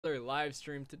another live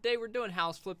stream. Today we're doing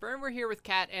House Flipper, and we're here with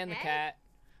Cat and the cat.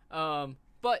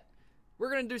 But we're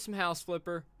gonna do some House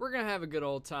Flipper. We're gonna have a good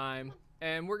old time,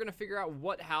 and we're gonna figure out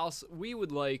what house we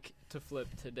would like to flip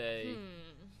today.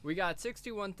 We got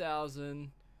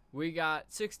 61,000. We got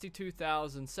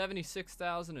 62,000,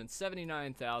 76,000, and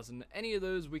 79,000. Any of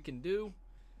those we can do.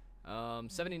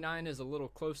 79 is a little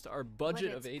close to our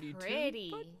budget of 82.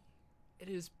 Pretty. But it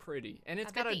is pretty, and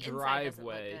it's I bet got a the inside doesn't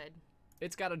look driveway. good.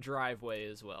 It's got a driveway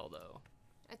as well, though.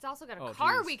 It's also got a Oh,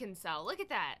 car geez. we can sell. Look at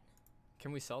that.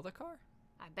 Can we sell the car?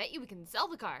 I bet you we can sell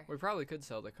the car. We probably could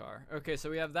sell the car. Okay,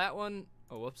 so we have that one.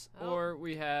 Oh, whoops. Oh. Or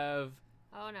we have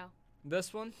Oh no.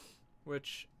 this one,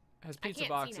 which has I pizza can't see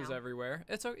boxes now. everywhere.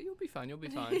 It's okay. You'll be fine. You'll be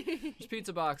fine. There's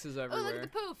pizza boxes Oh, everywhere. look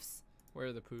at the poofs. Where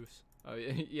are the poofs? Oh,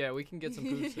 yeah, yeah, we can get some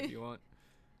poofs if you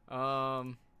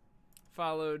want.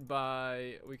 Followed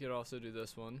by, we could also do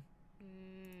this one.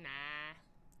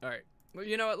 Nah. All right. Well,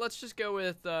 you know what? Let's just go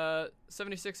with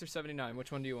 76 or 79.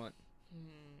 Which one do you want?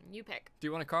 You pick. Do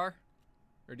you want a car?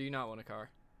 Or do you not want a car?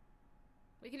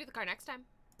 We can do the car next time.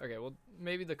 Okay, well,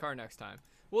 maybe the car next time.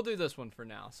 We'll do this one for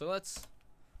now. So let's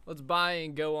buy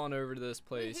and go on over to this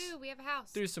place. Woohoo, we have a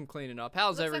house. Do some cleaning up.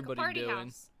 How's Looks everybody like a party doing?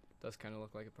 house. Does kind of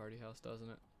look like a party house, doesn't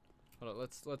it? Hold on,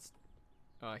 let's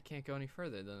oh, I can't go any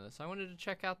further than this. I wanted to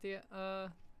check out the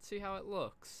see how it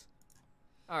looks.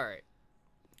 All right.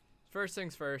 First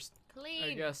things first. Clean.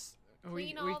 I guess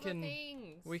Clean we all can the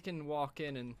things. we can walk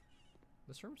in, and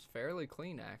this room's fairly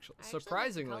clean actually. I actually like the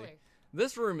Surprisingly. color.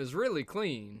 This room is really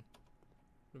clean.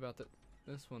 What about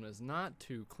this one is not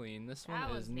too clean. This That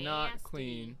one was is not nasty.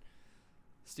 clean.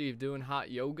 Steve doing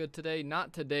hot yoga today?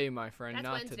 Not today, my friend. That's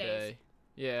not Wednesdays. today.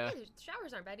 Yeah. Hey, the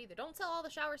showers aren't bad either. Don't sell all the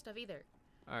shower stuff either.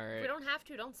 All If right. we don't have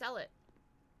to, don't sell it.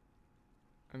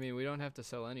 I mean, we don't have to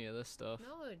sell any of this stuff.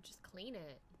 No, just clean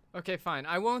it. Okay, fine.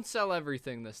 I won't sell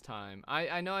everything this time.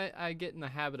 I know I get in the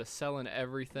habit of selling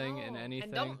everything and No, anything.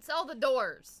 And don't sell the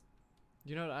doors.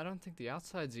 You know what? I don't think the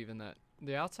outside's even that.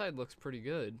 The outside looks pretty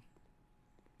good.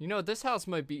 You know, this house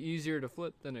might be easier to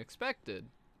flip than expected.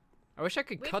 I wish I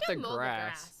could We cut can the mow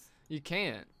grass. You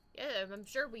can't. Yeah, I'm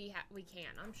sure we can.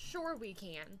 I'm sure we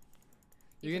can.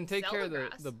 You can take sell care of the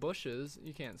the grass. bushes.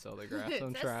 You can't sell the grass. It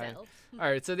I'm says trying. sell. All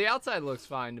right, so the outside looks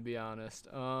fine, to be honest.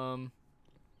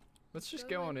 Let's just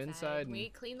go on inside. And, We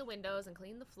clean the windows and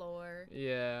clean the floor.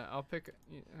 yeah, I'll pick.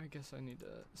 I guess I need to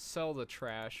sell the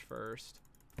trash first.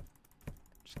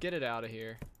 Just get it out of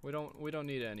here. We don't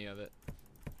need any of it.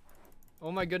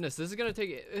 Oh my goodness, this is gonna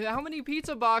take. How many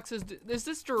pizza boxes? Is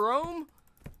this Jerome?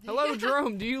 Hello,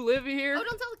 Jerome. Do you live here? Oh,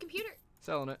 don't sell the computer.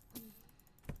 Selling it.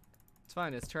 It's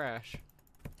fine. It's trash.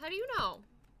 How do you know?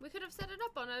 We could have set it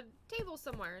up on a table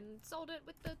somewhere and sold it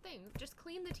with the thing. Just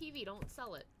clean the TV. Don't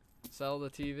sell it. Sell the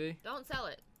TV. Don't sell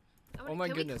it. Oh my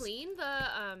goodness. Can we clean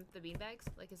the beanbags?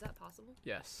 Like, is that possible?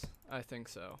 Yes, I think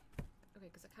so. Okay,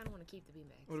 because I kind of want to keep the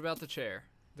beanbags. What about the chair?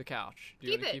 The couch? Do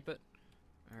you Keep want to it. keep it?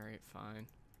 All right, fine.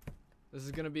 This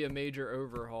is gonna be a major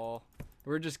overhaul.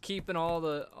 We're just keeping all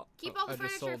the. Keep all the I just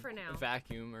furniture sold for now. a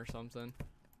vacuum or something.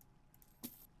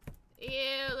 Ew,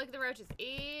 look at the roaches.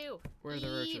 Ew. Where are the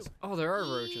Ew. roaches? Oh, there are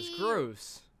roaches. Ew.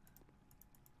 Gross.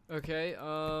 Okay.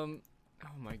 Oh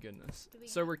my goodness. Do we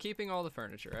So have- we're keeping all the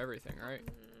furniture, everything, right?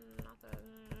 Not the.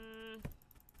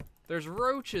 There's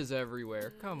roaches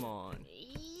everywhere. Come on.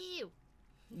 Ew.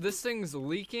 This thing's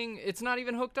leaking. It's not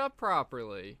even hooked up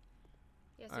properly.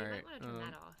 Yeah, so you Alright, might want to turn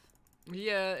that off.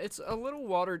 Yeah, it's a little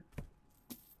water.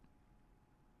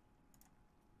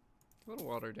 A little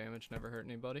water damage never hurt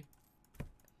anybody.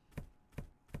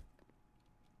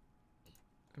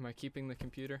 Am I keeping the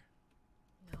computer?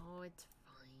 No, it's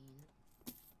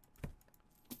fine.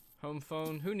 Home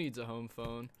phone? Who needs a home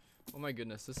phone? Oh my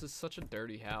goodness, this is such a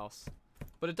dirty house.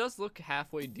 But it does look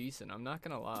halfway decent, I'm not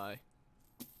gonna lie.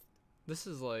 This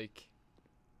is like...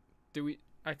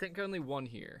 I think only one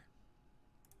here.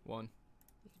 One.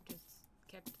 You just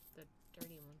kept the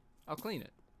dirty one. I'll clean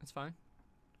it. It's fine.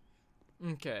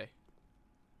 Okay.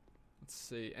 Let's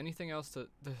see. Anything else to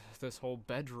this whole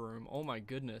bedroom? Oh my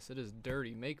goodness, it is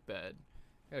dirty. Make bed.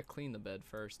 I gotta clean the bed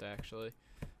first, actually.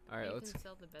 All right, You let's. can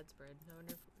sell the bedspread. I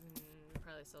wonder if it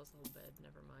probably sells the whole bed.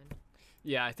 Never mind.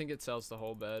 Yeah, I think it sells the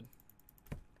whole bed.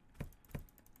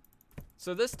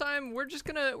 So this time we're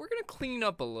gonna clean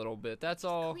up a little bit. That's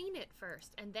all. Clean it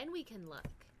first, and then we can look.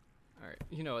 All right.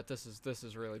 You know what? This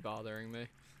is really bothering me.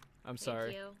 I'm Thank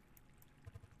sorry. you.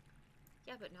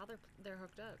 Yeah, but now they're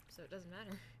hooked up, so it doesn't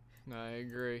matter. No, I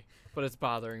agree, but it's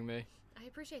bothering me. I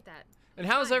appreciate that. And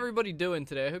how's Fine. everybody doing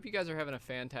today? I hope you guys are having a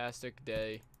fantastic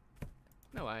day.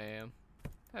 No, I am.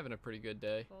 Having a pretty good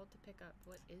day. Called to pick up.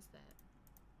 What is that?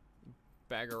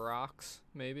 Bag of rocks,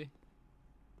 maybe.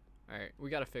 Alright, we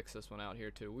gotta fix this one out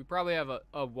here too. We probably have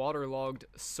a waterlogged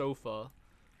sofa.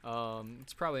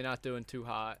 It's probably not doing too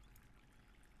hot.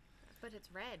 But it's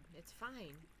red. It's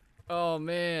fine. Oh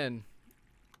man.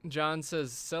 John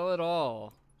says sell it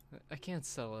all. I can't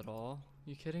sell it all.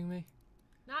 You kidding me?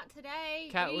 Not today.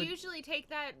 Cat we would- usually take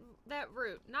that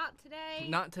route. Not today.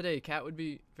 Not today. Cat would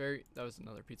be very... That was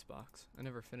another pizza box. I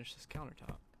never finished this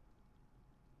countertop.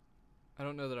 I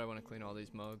don't know that I want to clean all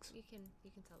these mugs. You can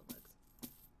sell the mugs.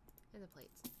 And the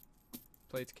plates.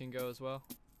 Plates can go as well.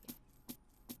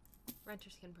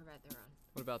 Renters can provide their own.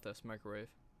 What about this microwave?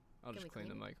 I'll Can just we clean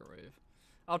the clean microwave.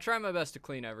 I'll try my best to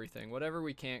clean everything. Whatever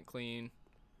we can't clean.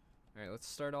 Alright, let's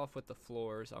start off with the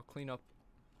floors. I'll clean up...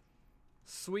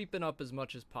 Sweeping up as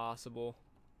much as possible.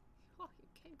 Oh, you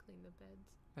can clean the beds.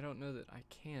 I don't know that I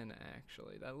can,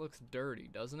 actually. That looks dirty,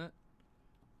 doesn't it?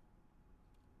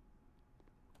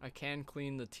 I can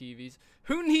clean the TVs.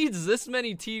 Who needs this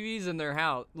many TVs in their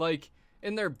house? Like,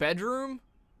 in their bedroom?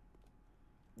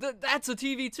 That's a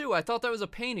TV, too. I thought that was a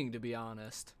painting, to be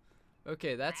honest.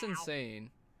 Okay, that's insane.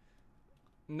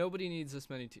 Nobody needs this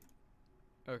many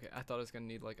Okay, I thought I was going to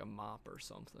need, like, a mop or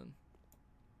something.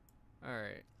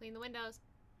 Alright. Clean the windows.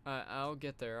 I'll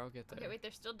get there. I'll get there. Okay, wait,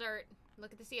 there's still dirt.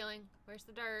 Look at the ceiling. Where's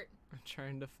the dirt? I'm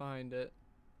trying to find it.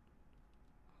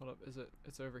 Hold up. Is it?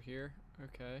 It's over here.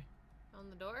 Okay. On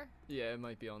the door? Yeah, it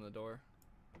might be on the door.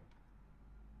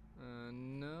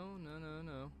 No.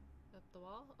 Up the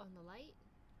wall? On the light?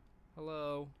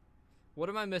 Hello. What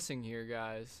am I missing here,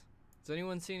 guys? Does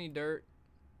anyone see any dirt?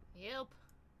 Yep.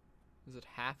 Is it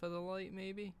half of the light,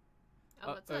 maybe?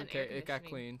 Oh, it's on okay. air It got conditioning.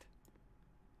 cleaned.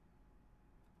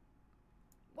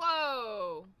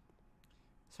 Whoa!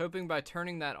 I was hoping by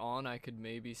turning that on, I could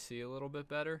maybe see a little bit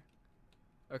better.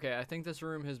 Okay, I think this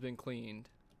room has been cleaned.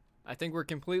 I think we're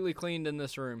completely cleaned in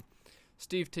this room.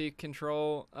 Steve, take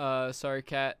control. Sorry,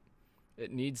 Cat.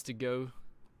 It needs to go.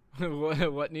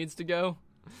 What needs to go?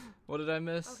 What did I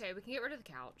miss? Okay, we can get rid of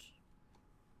the couch.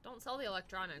 Don't sell the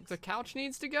electronics. The couch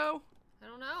needs to go? I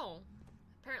don't know.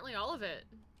 Apparently all of it.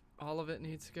 All of it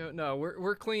needs to go? No,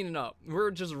 we're cleaning up. We're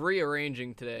just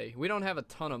rearranging today. We don't have a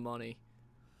ton of money.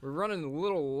 We're running a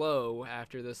little low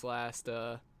after this last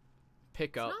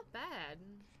pickup. It's not bad.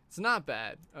 It's not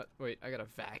bad. Wait, I got a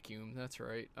vacuum. That's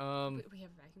right. We have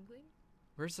a vacuum cleaner?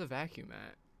 Where's the vacuum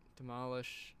at?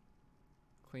 Demolish,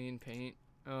 clean, paint.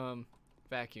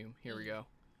 Vacuum. Here we go.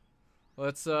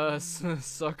 Let's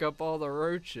suck up all the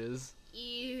roaches.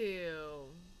 Ew.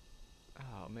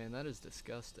 Oh man, that is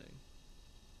disgusting.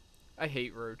 I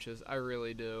hate roaches. I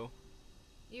really do.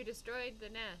 You destroyed the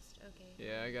nest. Okay.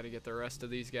 Yeah, I gotta get the rest of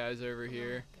these guys over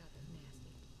here. Oh, God, that's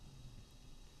nasty.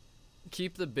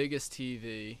 Keep the biggest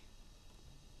TV.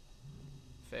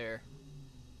 Fair.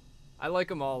 I like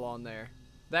them all on there.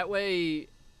 That way,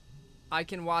 I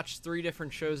can watch 3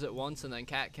 different shows at once, and then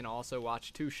Kat can also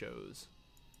watch 2 shows.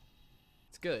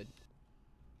 It's good.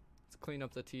 Let's clean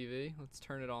up the TV. Let's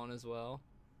turn it on as well.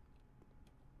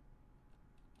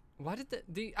 Why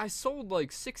did I sold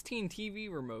like 16 TV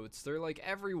remotes. They're like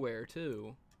everywhere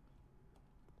too.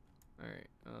 Alright,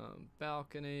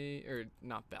 balcony, or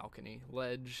not balcony,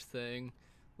 ledge thing.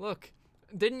 Look,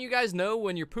 didn't you guys know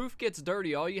when your poof gets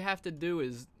dirty, all you have to do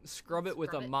is scrub it with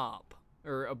a Scrub it. mop.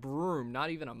 Or a broom,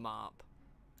 not even a mop.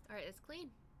 Alright, it's clean.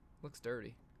 Looks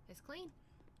dirty. It's clean.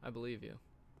 I believe you.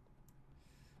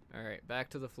 Alright, back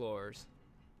to the floors.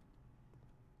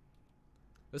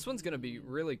 This one's gonna be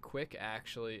really quick,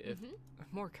 actually. If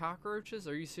more cockroaches?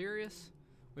 Are you serious?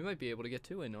 We might be able to get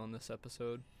 2 in on this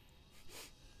episode.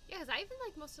 Yeah, because I even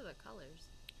like most of the colors.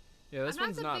 Yeah, this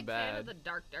one's I'm not a not big fan bad. of the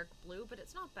dark blue, but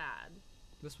it's not bad.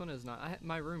 This one is not.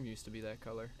 My room used to be that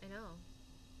color. I know.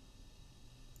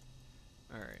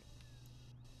 Alright.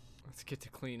 Let's get to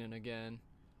cleaning again.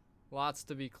 Lots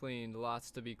to be cleaned.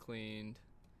 Lots to be cleaned.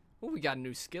 Oh, we got a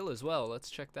new skill as well. Let's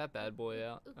check that bad boy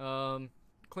out.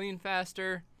 Clean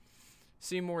faster.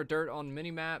 See more dirt on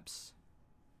mini-maps.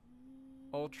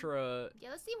 Ultra.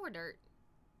 Yeah, let's see more dirt.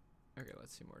 Okay,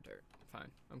 let's see more dirt.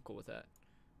 Fine. I'm cool with that.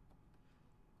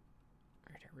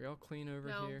 Alright, are we all clean over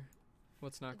No. here?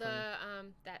 What's not The,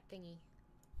 clean? that thingy.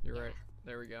 You're yeah. right.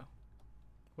 There we go.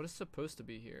 What is supposed to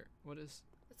be here? What is...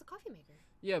 It's a coffee maker.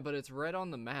 Yeah, but it's red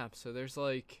on the map, so there's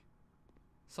like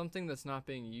something that's not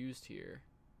being used here.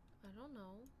 I don't know.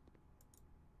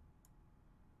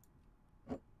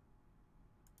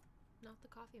 Not the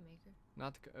coffee maker.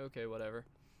 Not the... Okay, whatever.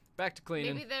 Back to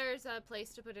cleaning. Maybe there's a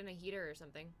place to put in a heater or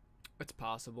something. It's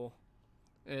possible.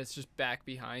 And it's just back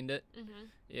behind it. Mm-hmm.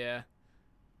 Yeah.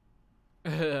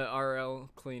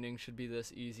 RL cleaning should be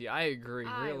this easy. I agree.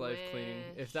 I Real life cleaning.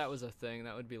 If wish. that was a thing,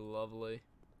 that would be lovely.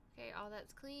 Okay, all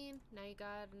that's clean. Now you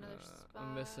got another spot.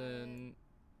 I'm missing...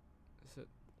 Is it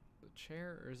the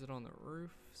chair or is it on the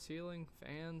roof, ceiling,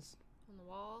 fans? On the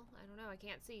wall? I don't know. I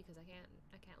can't see because I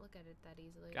can't look at it that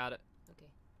easily. Got it. Okay.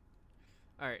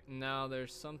 All right, now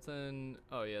there's something.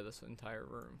 Oh yeah, this entire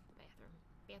room. Bathroom.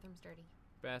 Bathroom's dirty.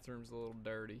 Bathroom's a little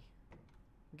dirty.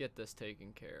 Get this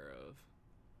taken care of.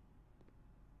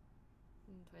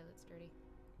 Toilet's dirty.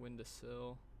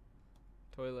 Windowsill.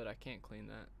 Toilet, I can't clean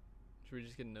that. Should we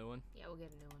just get a new one? Yeah, we'll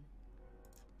get a new one.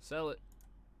 Sell it.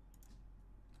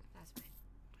 That's fine.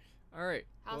 All right.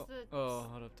 How's the? Oh,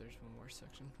 hold up. There's one more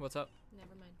section. What's up?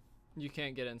 Never mind. You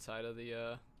can't get inside of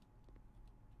the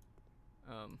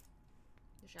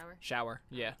The shower. shower. Oh,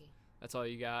 Yeah, okay. that's all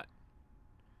you got.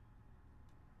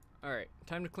 All right,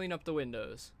 time to clean up the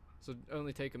windows. So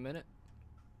only take a minute.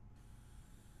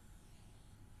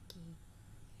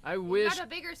 I You wish. got a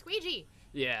bigger squeegee.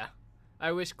 Yeah,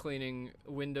 I wish cleaning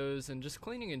windows and just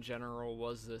cleaning in general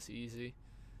was this easy.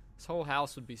 This whole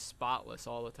house would be spotless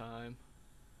all the time.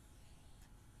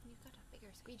 You've got a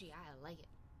bigger squeegee. I like it.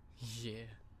 Yeah.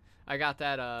 I got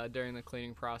that during the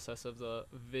cleaning process of the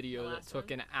video The that last took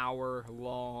one? an hour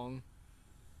long.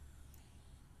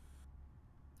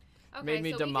 Okay, Made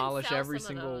me so we can demolish sell every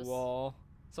some of single those. wall.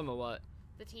 Some of what?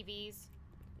 The TVs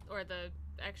or the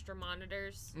extra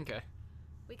monitors. Okay,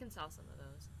 We can sell some of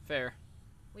those. fair.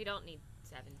 We don't need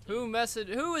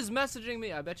 17. Who is messaging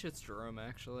me? I bet you it's Jerome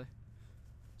actually.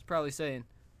 He's probably saying,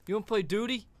 "You want to play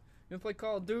Duty? You want to play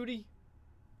Call of Duty?"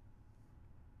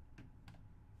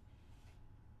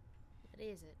 What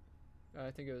is it?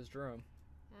 I think it was Jerome.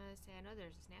 Say I know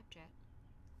there's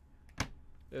a Snapchat.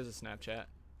 There's a Snapchat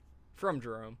from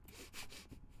Jerome.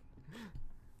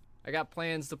 I got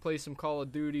plans to play some Call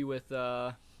of Duty with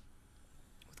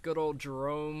good old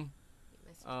Jerome. You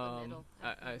missed the middle. I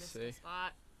You missed the see.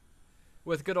 spot.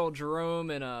 With good old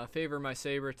Jerome and Favor My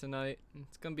Saber tonight.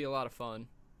 It's gonna be a lot of fun.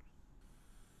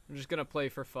 I'm just gonna play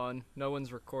for fun. No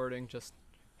one's recording, just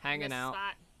hanging Missed the out.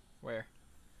 Spot. Where?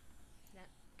 That-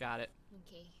 Got it.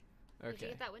 Okay. Did you Okay.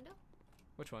 get that window?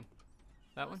 Which one?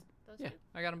 That one? Those Yeah, two?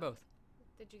 I got them both.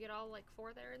 Did you get all like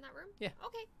 4 there in that room? Yeah.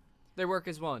 Okay. They work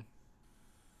as one.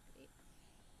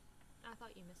 I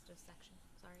thought you missed a section.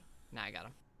 Sorry. Nah, I got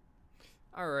them.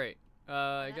 All right. Is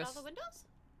I that guess. all the windows?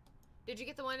 Did you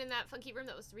get the one in that funky room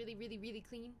that was really, really, really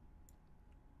clean?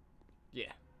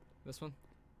 Yeah. This one.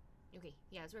 Okay.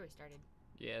 Yeah, that's where we started.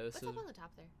 Yeah, this What's is up on the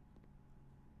top there?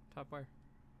 top where?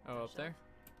 That Oh, up shelf? there.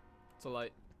 It's a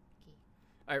light. Okay.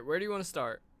 All right, where do you want to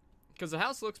start? Because the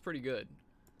house looks pretty good.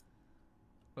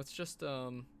 Let's just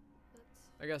Let's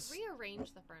I guess.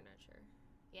 rearrange the furniture.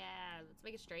 Yeah, let's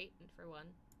make it straight for one.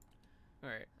 All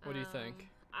right. What do you think?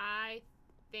 I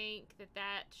think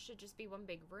that should just be one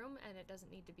big room and it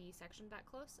doesn't need to be sectioned that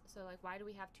close. So like, why do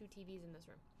we have 2 TVs in this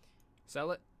room?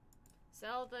 Sell it?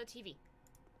 Sell the TV.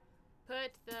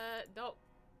 Put the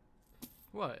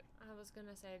What? I was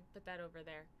gonna say put that over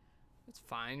there. It's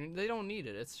fine. They don't need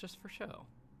it. It's just for show.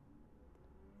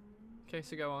 Okay,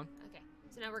 so go on. Okay.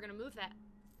 So now we're gonna move that.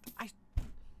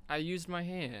 I used my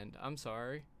hand. I'm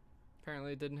sorry.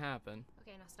 Apparently it didn't happen.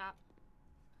 Okay, now stop.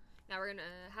 Now we're gonna.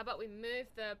 How about we move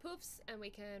the poofs and we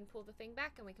can pull the thing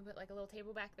back and we can put like a little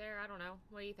table back there. I don't know.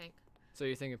 What do you think? So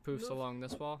you're thinking poofs Move. along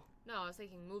this wall? No, I was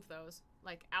thinking move those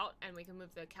like out and we can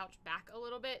move the couch back a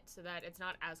little bit so that it's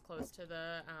not as close to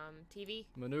the TV.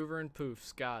 Maneuver and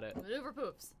poofs. Got it. Maneuver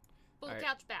poofs. Pull the Alright.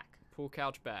 couch back. Pull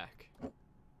couch back.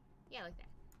 Yeah, like that.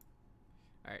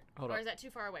 All right, hold Or on. is that too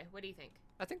far away? What do you think?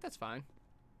 I think that's fine.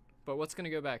 But what's going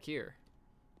to go back here?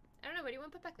 I don't know. What do you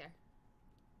want to put back there?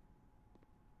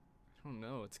 I don't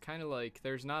know. It's kind of like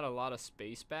there's not a lot of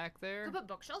space back there. Could put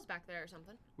bookshelves back there or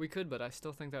something. We could, but I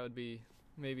still think that would be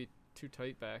maybe too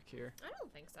tight back here. I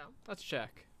don't think so. Let's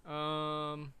check.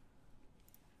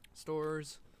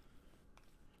 Stores.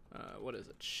 What is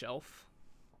it? Shelf.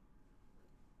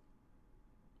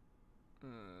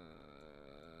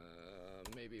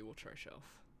 Maybe we'll try shelf.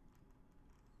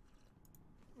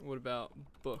 What about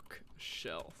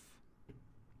bookshelf?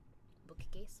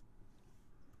 Bookcase.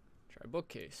 Try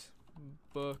bookcase.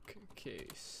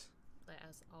 Bookcase.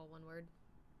 As all one word.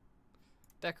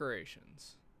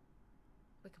 Decorations.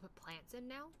 We could put plants in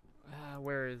now.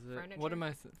 Where is it? What Furniture? am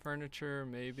I? Furniture,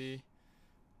 maybe.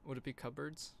 Would it be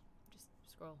cupboards? Just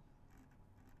scroll.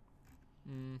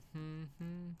 Okay,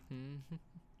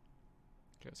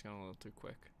 it's going a little too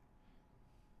quick.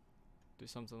 Do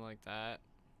something like that.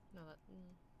 No, that.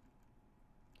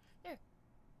 There.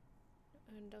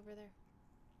 And over there.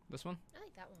 This one? I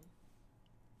like that one.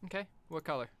 Okay. What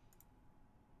color?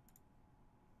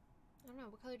 I don't know.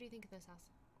 What color do you think of this house?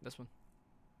 This one.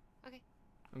 Okay.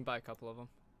 And buy a couple of them.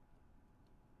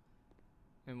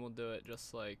 And we'll do it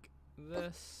just like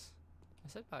this. I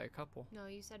said by a couple. No,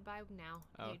 you said by now.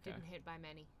 Oh, You okay. didn't hit by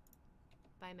many.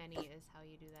 By many is how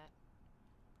you do that.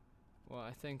 Well,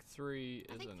 I think 3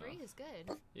 I is think enough. 3 is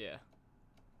good. Yeah.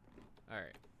 All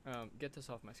right. Get this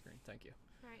off my screen. Thank you.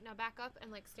 All right, now back up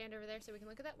and like stand over there so we can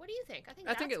look at that. What do you think? I think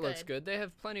I think that's it looks good. They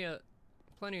have plenty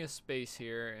of space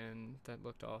here, and that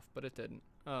looked off, but it didn't.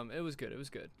 It was good. It was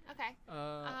good. Okay.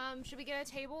 Should we get a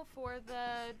table for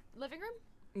the living room?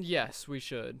 Yes, we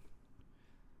should.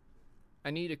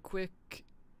 I need a quick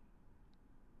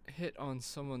hit on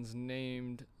someone's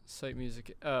named site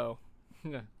music. Oh,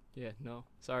 yeah, no,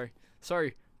 sorry,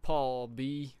 Paul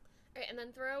B. All right, and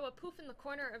then throw a poof in the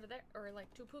corner over there, or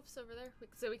like 2 poofs over there,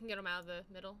 so we can get them out of the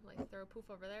middle. Like throw a poof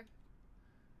over there.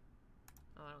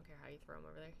 Oh, I don't care how you throw them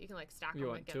over there. You can like stack You them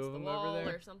want against 2 of the them wall over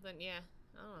there? or something. Yeah,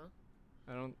 I don't know.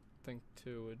 I don't think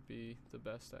 2 would be the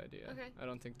best idea. Okay. I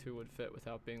don't think 2 would fit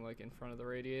without being like in front of the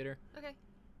radiator. Okay.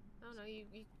 I don't know. You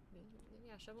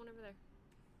yeah, shove one over there.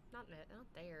 Not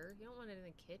there. You don't want it in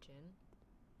the kitchen.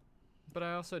 But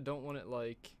I also don't want it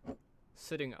like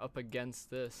sitting up against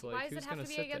this. Like, Why does who's it have gonna to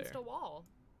be sit against there? a wall?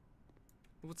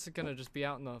 What's it gonna just be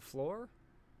out on the floor?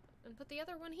 And put the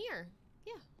other one here.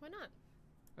 Yeah, why not?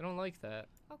 I don't like that.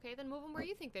 Okay, then move them where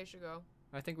you think they should go.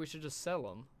 I think we should just sell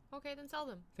them. Okay, then sell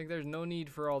them. I think there's no need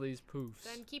for all these poofs.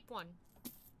 Then keep one.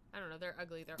 I don't know, they're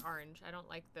ugly, they're orange. I don't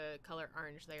like the color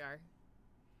orange they are.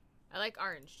 I like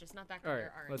orange, just not that All color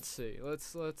right, orange. let's see.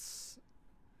 Let's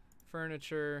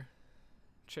furniture,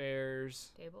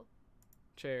 chairs,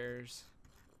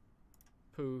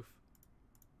 poof.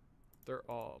 They're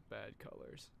all bad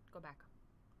colors. Go back.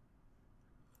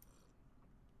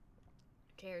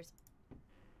 Chairs.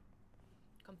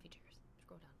 Comfy chairs.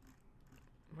 Scroll down.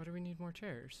 Why do we need more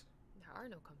chairs? There are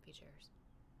no comfy chairs.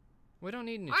 We don't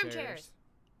need any Armchairs. chairs.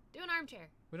 Do an armchair.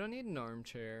 We don't need an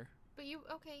armchair. But you,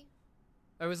 okay.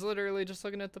 I was literally just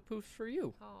looking at the poofs for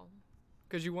you. Oh.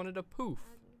 Because you wanted a poof.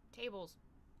 Tables.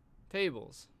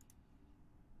 Tables.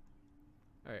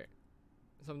 Alright.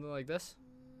 Something like this?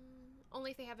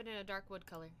 Only if they have it in a dark wood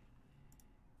color.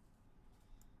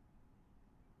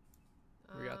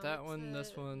 We got that What's one,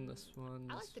 this the- one, this one,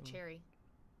 I this like the one. cherry.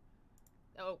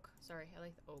 The oak. Sorry, I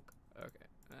like the oak. Okay.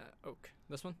 Oak.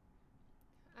 This one?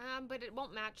 But it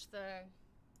won't match the...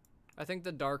 I think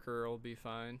the darker will be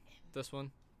fine. This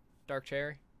one? Dark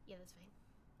cherry? Yeah, that's fine.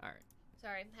 Alright.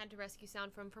 Sorry, had to rescue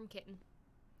sound from Kitten.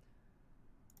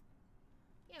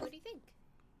 Yeah, what do you think?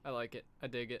 I like it. I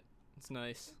dig it. It's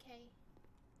nice. Okay.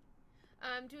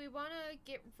 Do we want to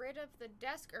get rid of the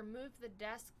desk or move the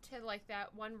desk to like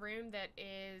that one room that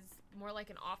is more like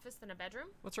an office than a bedroom?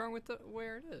 What's wrong with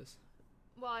where it is?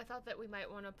 Well, I thought that we might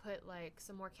want to put like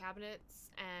some more cabinets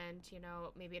and, you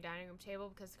know, maybe a dining room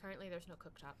table because currently there's no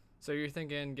cooktop. So you're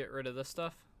thinking get rid of this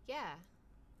stuff Yeah,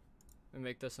 and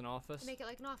make this an office? make it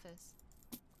like an office.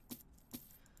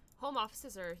 Home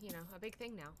offices are, you know, a big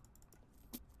thing now.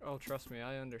 Oh, trust me,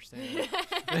 I understand.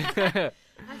 I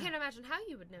can't imagine how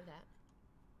you would know that.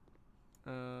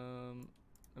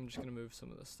 I'm just gonna move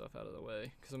some of this stuff out of the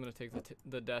way because I'm gonna take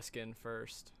the desk in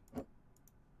first.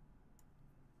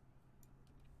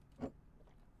 Oh,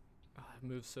 I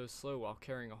moved so slow while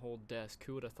carrying a whole desk.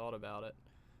 Who would have thought about it?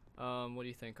 What do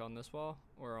you think, on this wall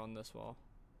or on this wall?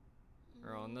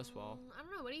 Or on this wall? I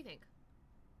don't know. What do you think?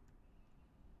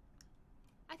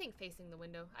 I think facing the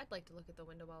window. I'd like to look at the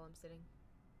window while I'm sitting.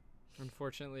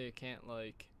 Unfortunately, it can't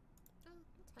like Oh,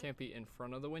 that's fine. can't be in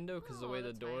front of the window because the Oh, way the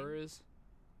that's door fine. is.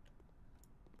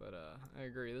 But I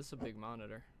agree. This is a big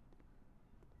monitor.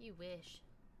 You wish.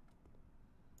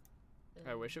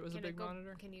 I wish it was a Can big go-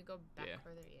 monitor. Can you go back Yeah.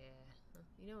 further? Yeah. Huh.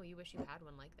 You know, you wish you had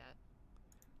one like that.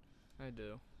 I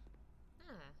do.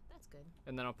 Ah, that's good.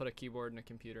 And then I'll put a keyboard and a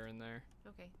computer in there.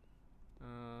 Okay.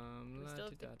 We still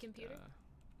have the computer?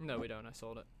 No, we don't. I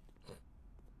sold it.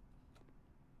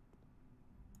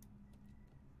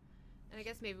 And I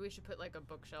guess maybe we should put like a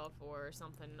bookshelf or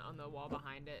something on the wall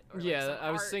behind it. Or Yeah, like some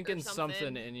I was art or thinking something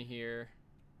something in here.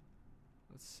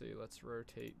 Let's see. Let's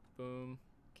rotate. Boom.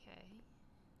 Okay.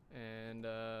 And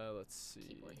let's see.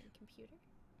 Keyboard and computer.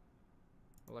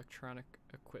 Electronic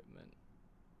equipment.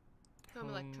 Home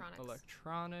electronics.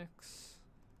 Electronics.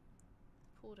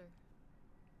 Folder.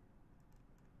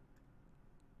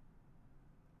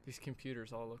 These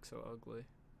computers all look so ugly.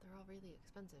 They're all really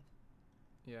expensive.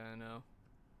 Yeah, I know.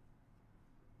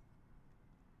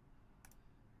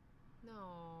 No.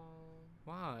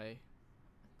 Why?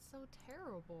 That's so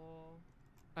terrible.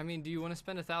 I mean, do you want to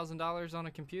spend $1,000 on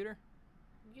a computer?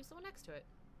 Use the one next to it.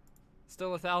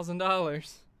 Still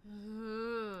 $1,000.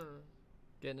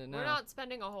 Getting it now. We're not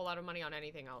spending a whole lot of money on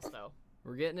anything else, though.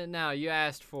 We're getting it now. You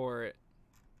asked for it.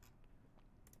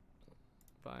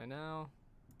 Buy now.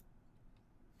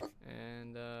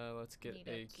 And let's get Need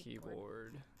a a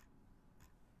keyboard.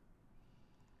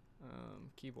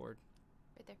 Keyboard.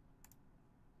 Right there.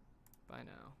 By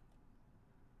now.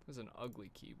 It was an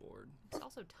ugly keyboard. It's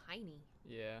also tiny.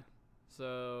 Yeah.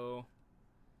 So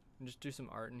just do some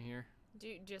art in here. Do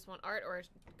you just want art or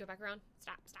go back around?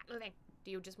 Stop moving.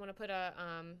 Do you just want to put a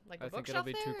like a I think bookshelf it'll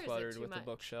be there, too or cluttered is it too with much? the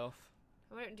bookshelf.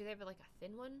 I wonder, do they have like a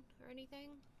thin one or anything?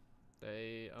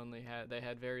 They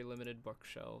had very limited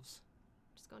bookshelves.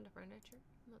 Just go into furniture.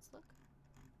 Let's look.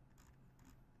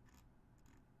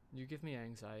 You give me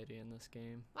anxiety in this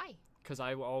game. Why? Because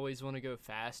I always want to go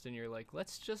fast, and you're like,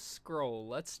 let's just scroll.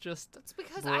 Let's just That's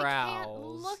because I can't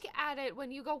browse. look at it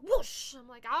when you go whoosh. I'm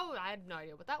like, oh, I had no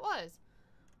idea what that was.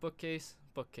 Bookcase,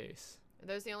 bookcase. Are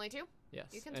those the only two? Yes.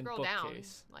 You can and scroll down.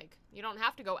 bookcase. Like, you don't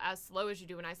have to go as slow as you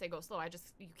do when I say go slow.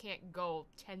 You can't go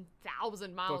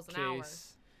 10,000 miles an hour.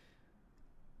 Bookcase.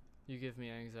 You give me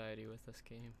anxiety with this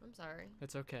game. I'm sorry.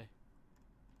 It's okay.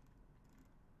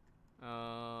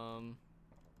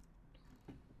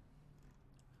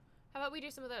 How about we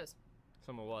do some of those?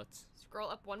 Some of what? Scroll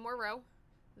up one more row.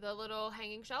 The little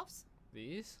hanging shelves.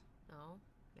 These? No.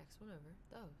 Next one over.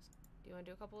 Those. Do you want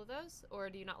to do a couple of those? Or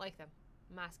do you not like them?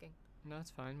 I'm asking. No,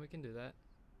 it's fine. We can do that.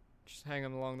 Just hang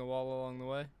them along the wall along the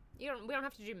way. We don't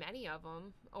have to do many of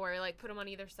them. Or like put them on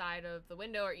either side of the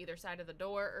window or either side of the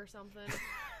door or something.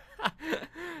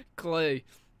 Clay.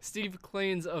 Steve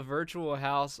cleans a virtual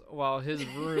house while his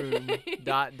room ...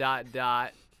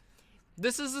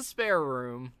 This is a spare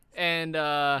room. And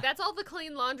That's all the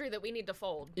clean laundry that we need to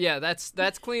fold. yeah, that's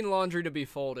clean laundry to be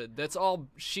folded. That's all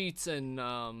sheets and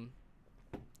All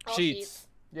sheets.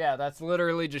 Yeah, that's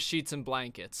literally just sheets and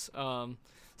blankets.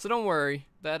 So don't worry.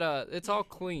 That it's all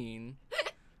clean.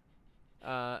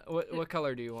 What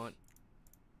color do you want?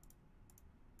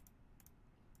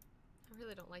 I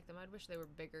really don't like them. I'd wish they were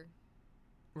bigger.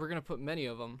 We're gonna put many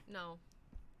of them. No.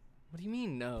 What do you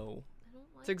mean no? I don't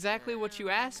like It's exactly what you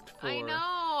them. asked for. I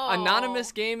know.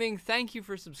 Anonymous Gaming, thank you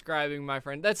for subscribing, my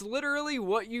friend. That's literally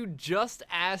what you just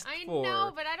asked I for.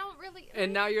 know, but I don't really.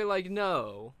 And now you're like,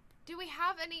 no. Do we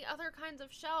have any other kinds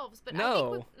of shelves? But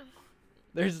No. I think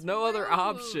There's no other rude.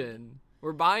 option.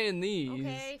 We're buying these.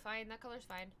 Okay, fine. That color's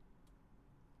fine.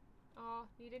 Oh,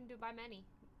 you didn't do by many.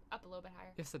 Up a little bit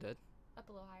higher. Yes, I did. Up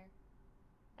a little higher.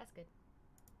 That's good.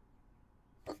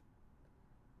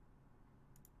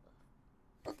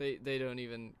 They don't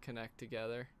even connect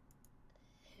together.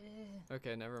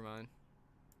 Okay, never mind.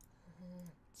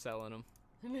 Selling them.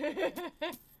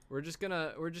 We're just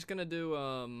gonna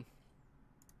do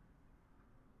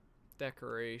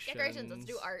decorations. Decorations. Let's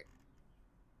do art.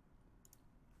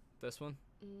 This one?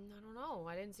 I don't know.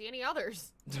 I didn't see any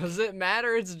others. Does it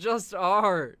matter? It's just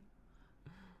art.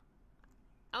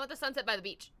 I want the sunset by the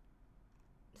beach.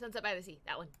 Sunset by the sea.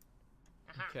 That one.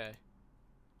 Aha. Okay.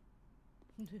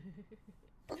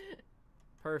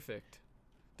 Perfect.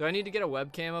 Do I need to get a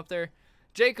webcam up there?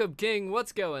 Jacob King,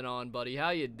 what's going on, buddy? How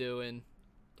you doing?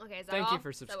 Okay, is that Thank you all? for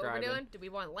Is that what subscribing. we're doing? Do we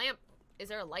want a lamp? Is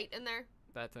there a light in there?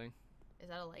 That thing. Is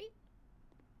that a light?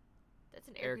 That's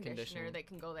an Air air conditioner conditioning. that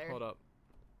can go there. Hold up.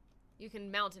 You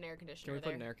can mount an air Can conditioner we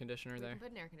there. put an air conditioner We there? can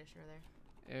put an air conditioner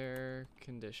there. Air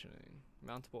conditioning.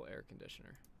 Mountable air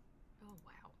conditioner. Oh,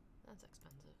 wow. That's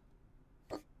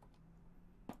expensive.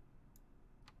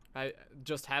 I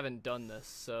just haven't done this,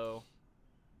 so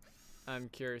I'm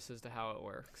curious as to how it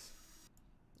works.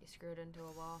 You screw it into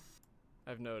a wall.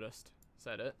 I've noticed. Is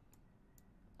that it?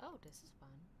 Oh, this is fun.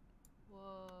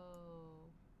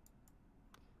 Whoa.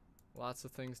 Lots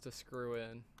of things to screw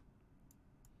in.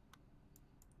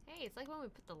 Hey, it's like when we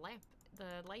put the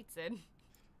lights in.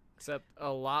 Except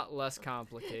a lot less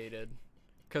complicated.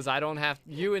 Because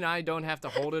you and I don't have to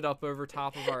hold it up over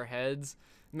top of our heads.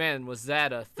 Man, was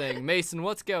that a thing. Mason,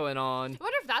 what's going on? I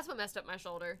wonder if that's what messed up my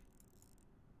shoulder.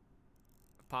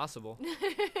 Possible.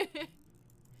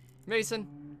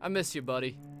 Mason, I miss you,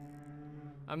 buddy.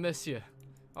 I miss you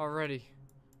already.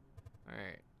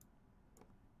 Alright.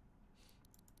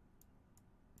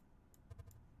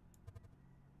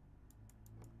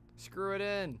 Screw it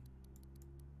in.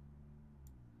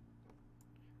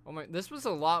 Oh my, this was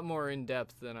a lot more in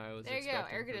depth than I was There you go,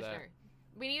 expecting air for that. conditioner.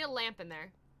 We need a lamp in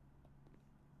there.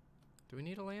 Do we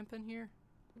need a lamp in here?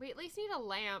 We at least need a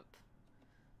lamp.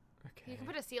 Okay. You can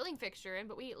put a ceiling fixture in,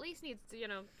 but we at least need,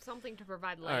 something to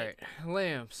provide light. Alright,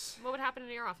 lamps. What would happen in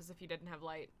your office if you didn't have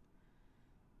light?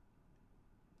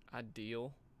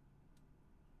 Ideal.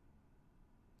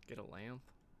 Get a lamp.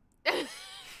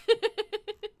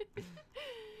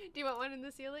 Do you want one in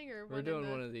the ceiling or We're one doing in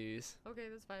the... one of these. Okay,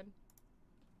 that's fine.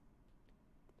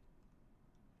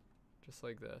 Just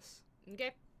like this.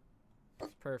 Okay,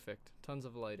 Perfect. Tons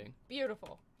of lighting.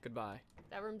 beautiful. Goodbye.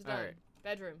 That room's done. Alright.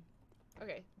 Bedroom.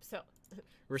 Okay, so.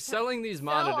 We're selling these Sell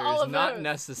all monitors, of not those.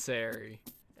 necessary.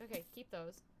 Okay, keep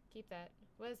those. Keep that.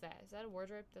 What is that? Is that a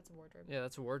wardrobe? That's a wardrobe. Yeah,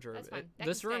 that's a wardrobe. That's fine. That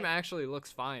This can room stay. actually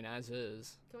looks fine as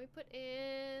is. Can we put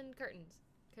in curtains?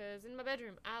 Because in my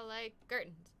bedroom, I like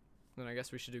curtains. Then I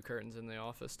guess we should do curtains in the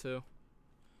office too.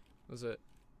 Is it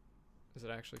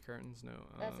actually curtains? No.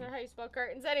 That's not how you spell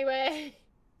curtains anyway.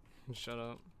 Shut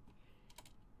up.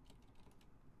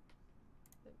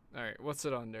 Alright, what's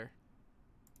it under?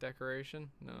 Decoration?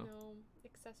 No. No.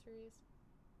 Accessories.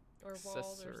 Or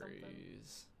walls or something.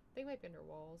 Accessories. They might be under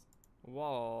walls.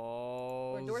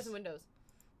 Walls. Or doors and windows.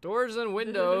 Doors and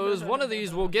windows. One of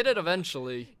these, we'll get it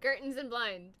eventually. Curtains and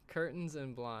blind. Curtains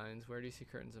and blinds. Where do you see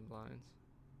curtains and blinds?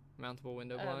 Mountable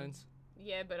window blinds?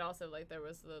 Yeah, but also like there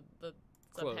was the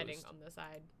subheading Closed. on the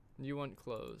side. You want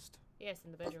closed. Yes,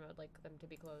 in the bedroom I would like them to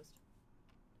be closed.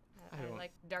 I I don't-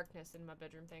 like darkness in my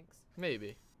bedroom, thanks.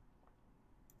 Maybe.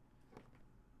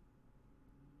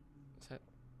 Is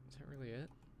that really it?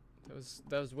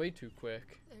 That was way too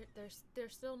quick. There's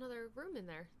still another room in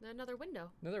there. Another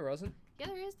window. No, there wasn't. Yeah,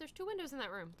 there is. There's 2 windows in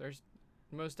that room. There's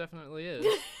most definitely is.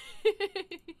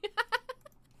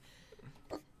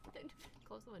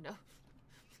 Close the window.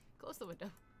 Close the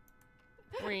window.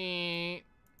 Wee.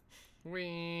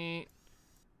 Wee.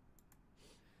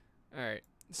 Alright.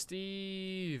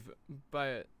 Steve,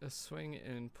 buy a swing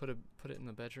and put it in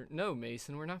the bedroom. No,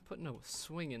 Mason, we're not putting a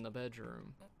swing in the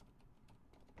bedroom.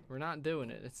 We're not doing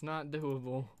it. It's not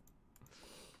doable.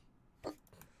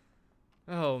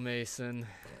 Oh, Mason.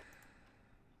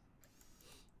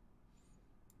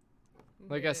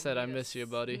 Like I said, I miss you,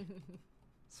 buddy.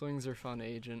 Swings are fun,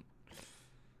 agent.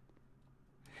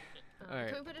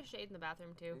 Alright. Can we put a shade in the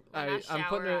bathroom too? I'm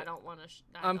putting I don't want to.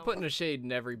 I'm putting a shade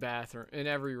in every bathroom, in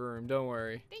every room. Don't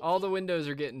worry. Thank All you. the windows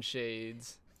are getting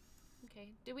shades.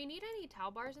 Okay. Do we need any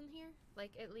towel bars in here?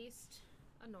 Like at least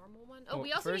a normal one? Oh, Well,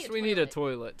 we also first need a we toilet. need a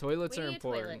toilet. Toilets We are need a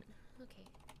important. toilet. Okay.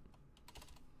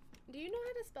 Do you know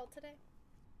how to spell today?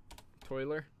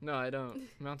 Toiler? No, I don't.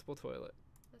 Mountable toilet.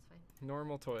 That's fine.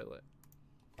 Normal toilet.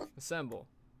 Assemble.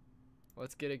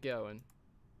 Let's get it going.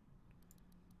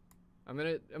 I'm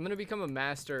gonna become a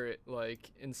master at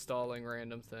like installing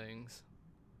random things.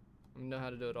 I know how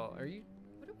to do it all. Are you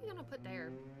What are we gonna put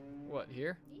there? what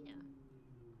here? Yeah.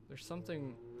 There's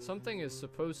something is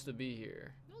supposed to be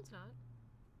here. No, it's not.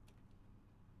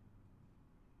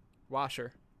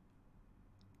 Washer.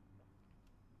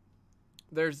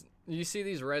 You see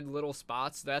these red little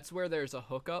spots? That's where there's a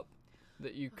hookup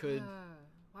that you could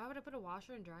Why would I put a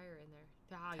washer and dryer in there?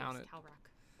 Ah, Count yes, it. towel rack.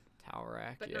 towel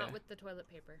rack. But Yeah, not with the toilet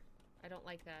paper. I don't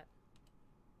like that.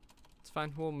 it's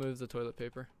fine. We'll move the toilet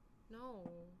paper.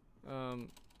 No. Um,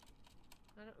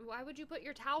 Why would you put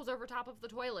your towels over top of the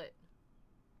toilet?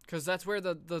 cause that's where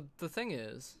the thing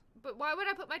is. But why would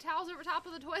I put my towels over top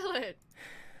of the toilet?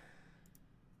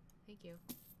 Thank you.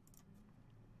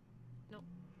 No.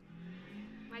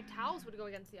 My towels would go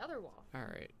against the other wall. All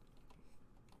right.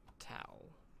 Towel.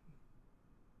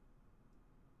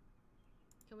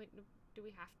 Can we? Do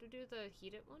we have to do the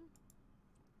heated one?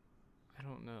 I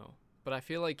don't know, but I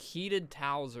feel like heated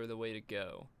towels are the way to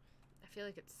go. I feel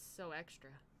like it's so extra.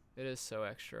 It is so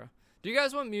extra. Do you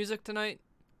guys want music tonight?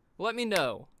 Let me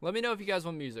know. Let me know if you guys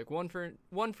want music. One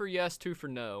for yes, 2 for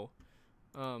no.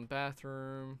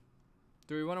 Bathroom.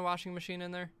 Do we want a washing machine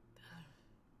in there?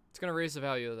 It's gonna raise the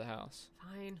value of the house.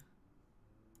 Fine.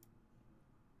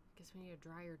 Guess we need a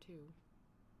dryer too.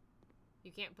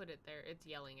 You can't put it there. It's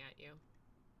yelling at you.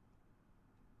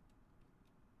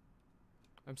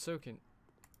 I'm so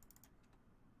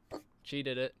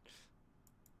cheated it.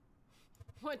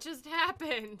 What just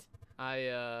happened?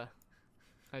 I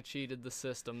cheated the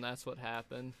system. That's what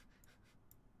happened.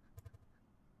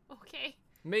 Okay.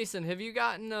 Mason, have you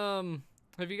gotten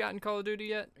Call of Duty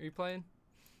yet? Are you playing?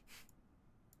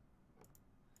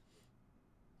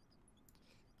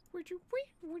 Would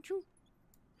you?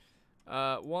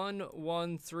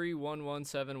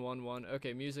 113117111.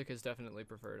 Okay, music is definitely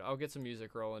preferred. I'll get some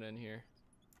music rolling in here.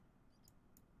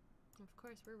 Of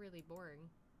course, we're really boring.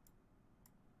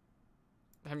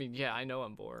 I mean, yeah, I know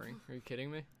I'm boring. Are you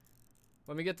kidding me?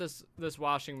 Let me get this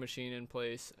washing machine in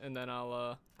place, and then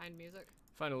I'll Find music.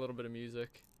 find a little bit of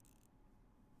music.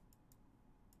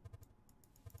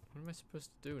 What am I supposed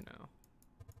to do now?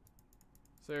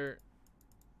 Is there...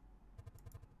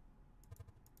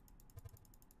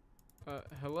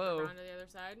 hello? Around to the other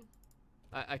side.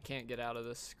 I can't get out of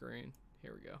this screen.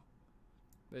 Here we go.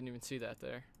 Didn't even see that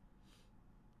there.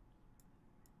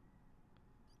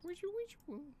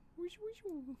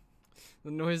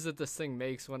 The noise that this thing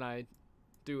makes when I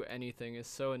do anything is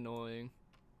so annoying.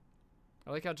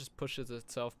 I like how it just pushes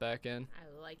itself back in.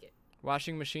 I like it.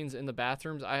 Washing machines in the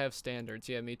bathrooms. I have standards.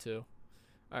 Yeah, me too.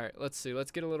 All right, let's see.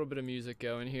 Let's get a little bit of music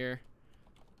going here.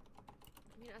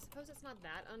 I mean, I suppose it's not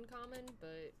that uncommon,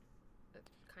 but it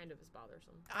kind of is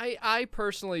bothersome. I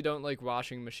personally don't like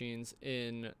washing machines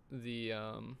in the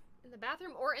In the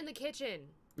bathroom or in the kitchen.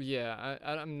 Yeah,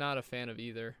 I'm not a fan of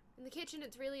either. In the kitchen,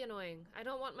 it's really annoying. I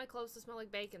don't want my clothes to smell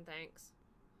like bacon, thanks.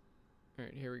 All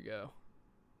right, here we go.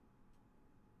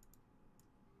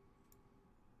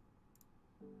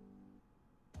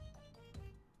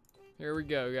 Here we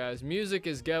go, guys. Music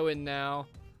is going now.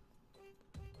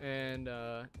 And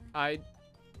I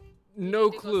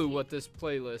no clue what this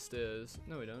playlist is.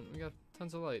 No, we don't. We got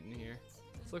tons of light in here.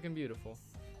 It's looking beautiful.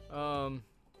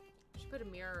 Should put a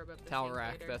mirror above the towel sink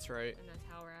rack, later. that's right. And a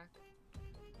towel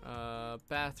rack.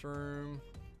 Bathroom.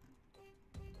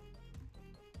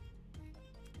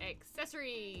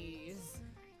 Accessories.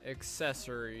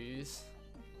 Accessories.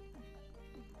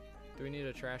 Do we need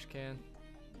a trash can?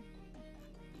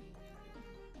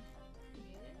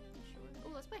 Yeah, sure.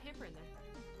 Oh, let's put a hamper in there.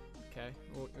 Okay,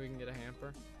 we can get a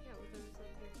hamper. Yeah, we'll put this up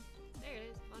here. There it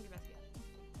is. Laundry basket.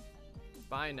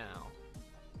 Buy now.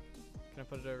 Can I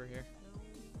put it over here?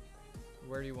 No.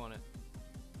 Where do you want it?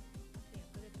 Yeah,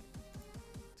 put it there.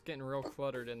 It's getting real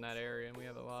cluttered in that area, and we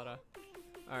have a lot of.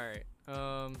 All right.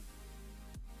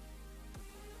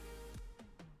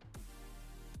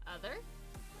 Other?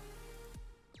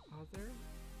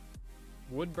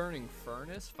 Wood burning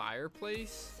furnace,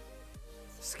 fireplace,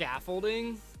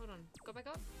 scaffolding. Hold on. Go back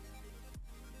up.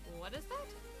 What is that?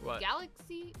 What?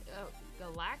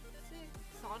 Galactic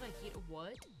sauna heat.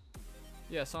 What?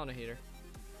 Yeah, sauna heater.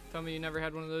 Tell me you never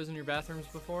had one of those in your bathrooms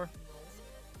before?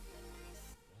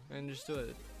 And just do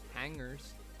it.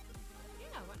 Hangers.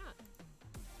 Yeah, why not?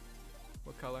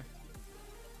 What color?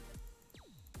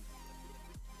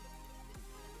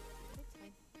 It's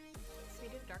fine. We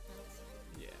do the dark ones.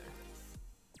 Yeah.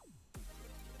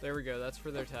 There we go. That's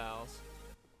for their towels.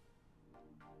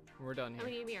 We're done And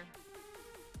we here. need a mirror.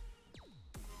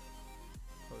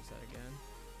 Close that again.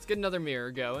 Let's get another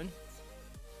mirror going.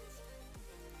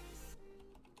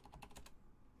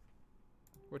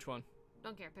 Which one?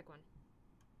 Don't care. Pick one.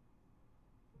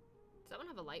 Does that one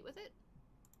have a light with it?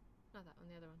 Not that one.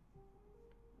 The other one.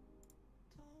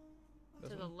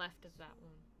 This To the one? left of that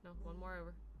one. No, one more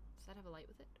over. Does that have a light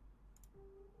with it?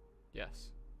 Yes.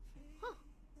 Huh.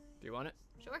 Do you want it?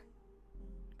 Sure.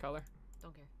 Color?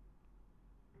 Don't care.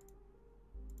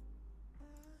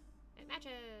 It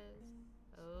matches.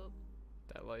 Oh.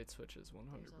 That light switch is 100% in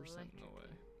electric the way.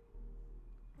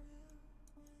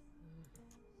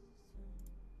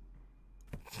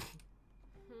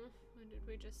 What did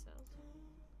we just sell?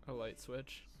 A light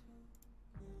switch.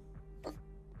 Okay.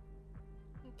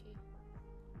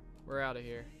 We're out of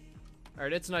here. All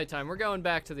right, it's nighttime. We're going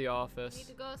back to the We office. need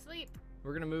to go sleep.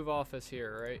 We're gonna move office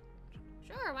here, right?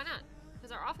 Sure, why not?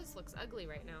 Because our office looks ugly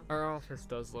right now. Our office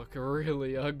does look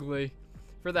really ugly.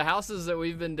 For the houses that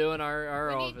we've been doing, our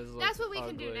We need- office looks that's what we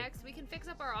can do ugly. next. We can fix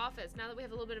up our office now that we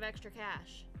have a little bit of extra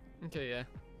cash. Okay, yeah,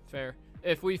 fair.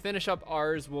 If we finish up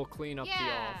ours, we'll clean up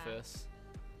Yeah. the office.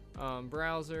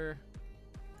 Browser,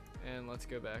 and let's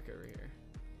go back over here.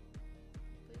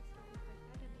 Please don't look like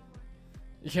that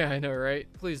anymore. Yeah, I know,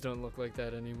 right? Please don't look like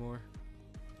that anymore.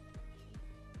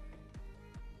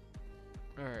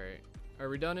 All right, are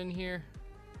we done in here?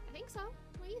 I think so.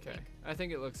 What do you Okay, think? I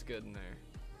think it looks good in there.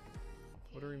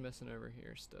 What are we missing over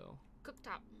here still?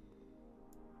 Cooktop.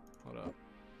 Hold up.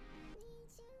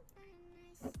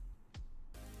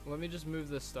 Let me just move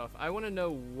this stuff. I want to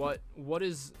know what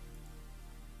is.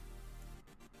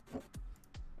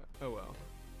 Oh well.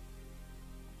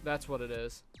 That's what it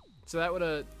is. So that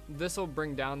would this will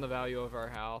bring down the value of our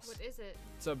house. What is it?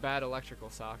 It's a bad electrical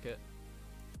socket.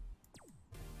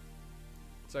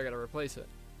 So I gotta replace it.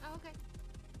 Oh, okay.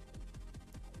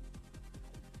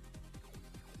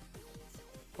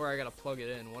 Or I gotta plug it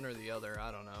in, one or the other,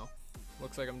 I don't know.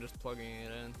 Looks like I'm just plugging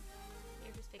it in.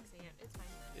 You're just fixing it. It's fine.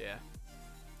 Yeah.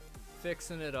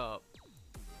 Fixing it up.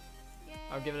 Yay.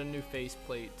 I'll give it a new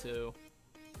faceplate too.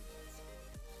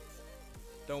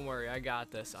 Don't worry, I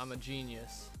got this. I'm a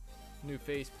genius. New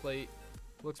faceplate.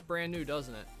 Looks brand new,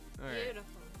 doesn't it? Alright.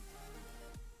 Beautiful.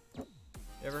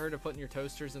 You ever heard of putting your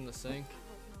toasters in the sink? I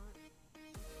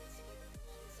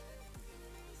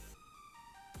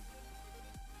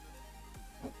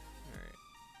hope not. Alright.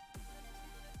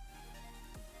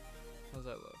 How's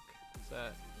that look? Is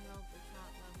that Nope, it's not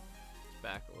level. it's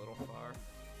back a little far?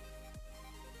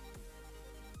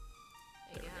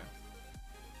 There There we you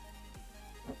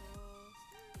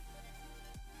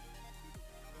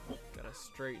go. Gotta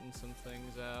straighten some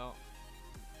things out.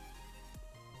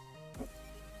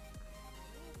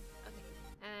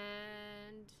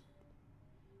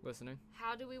 Listening.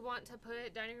 How do we want to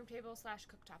put dining room table /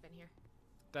 cooktop in here?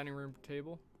 Dining room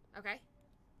table. Okay.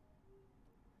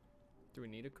 Do we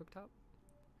need a cooktop?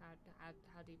 How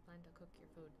do you plan to cook your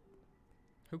food?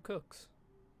 Who cooks?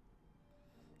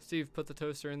 Steve put the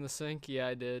toaster in the sink. Yeah,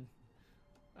 I did.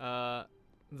 The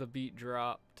beat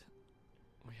dropped.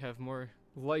 We have more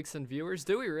likes and viewers.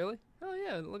 Do we really? Oh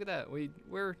yeah, look at that.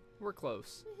 We're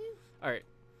close. All right.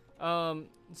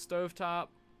 Stovetop.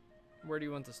 Where do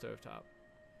you want the stovetop?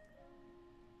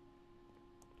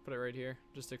 Put it right here.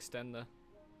 Just extend the.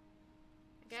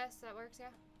 I guess that works, yeah.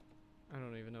 I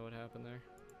don't even know what happened there.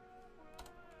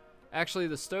 Actually,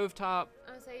 the stovetop.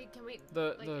 I would say, can we? Is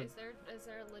there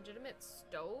a legitimate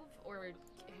stove, or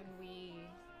can we?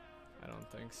 I don't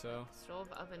think so.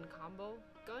 Stove oven combo.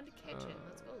 Go into kitchen.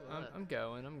 Let's go look. I'm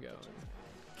going.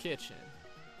 Kitchen.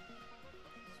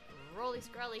 Scrolly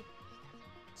scrolly.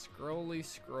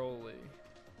 Scrolly.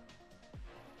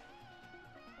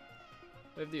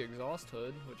 They have the exhaust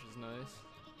hood, which is nice.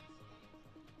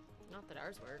 Not that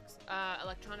ours works.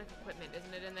 Electronic equipment,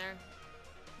 isn't it in there?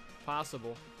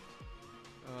 Possible.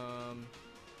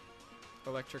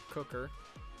 Electric cooker.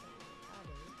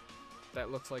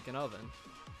 That looks like an oven.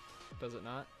 Does it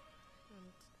not? I'm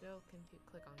still confused.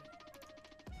 Click on it.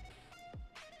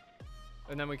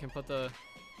 And then we can put the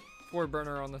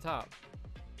 4-burner on the top.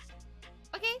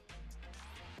 Okay.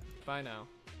 Bye now.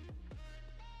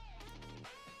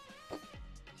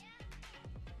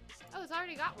 Oh, it's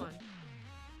already got one.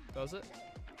 Does it?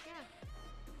 Yeah.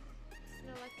 It's an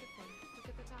electric one. Look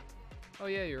at the top. Oh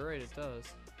yeah, you're right, it does.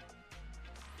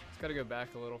 It's gotta go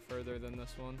back a little further than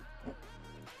this one. Like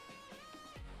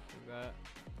that.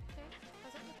 Okay.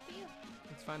 How's that look to you?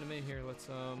 It's fine to me. Here, let's It's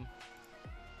the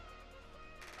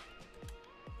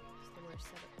worst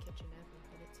setup kitchen ever,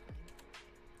 but it's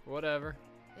fine. whatever.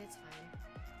 It's fine.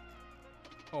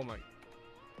 Oh my.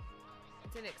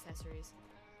 It's in accessories.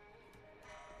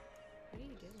 What are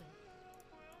you doing?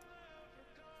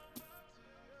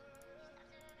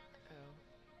 Oh.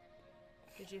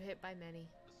 Did you hit by many?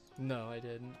 No, I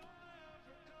didn't.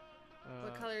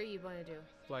 What color are you going to do?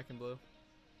 Black and blue. Are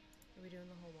we doing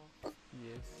the whole wall?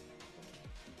 Yes.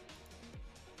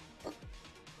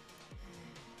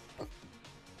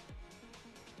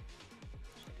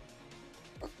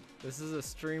 This is a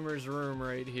streamer's room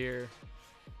right here.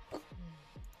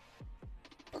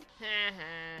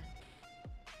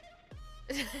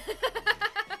 He's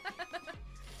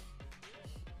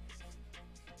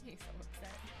so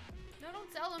upset. No,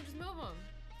 don't sell them, just move them.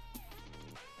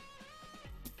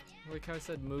 Like how I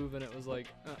said move and it was like,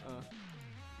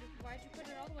 Why'd you put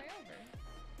it all the way over?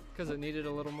 Because it needed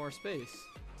a little more space.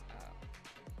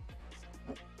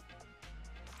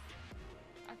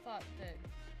 I thought that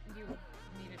you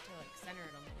needed to like center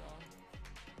it on the wall.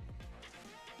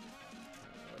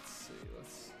 Let's see,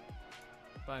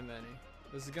 by many.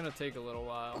 This is gonna take a little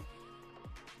while.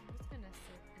 I'm just gonna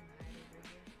sit and hide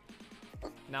over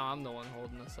here. Now I'm the one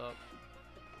holding this up.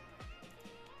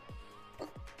 No.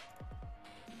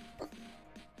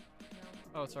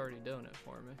 Oh, it's already doing it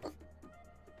for me.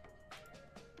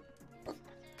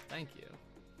 Thank you.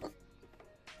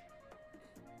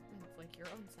 It's like your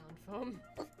own sound foam.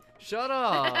 Shut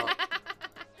up!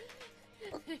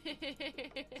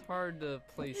 It's hard to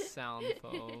place sound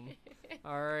foam.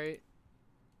 Alright.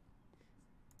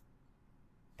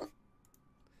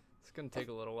 It's gonna take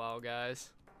a little while,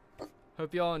 guys.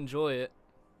 Hope y'all enjoy it.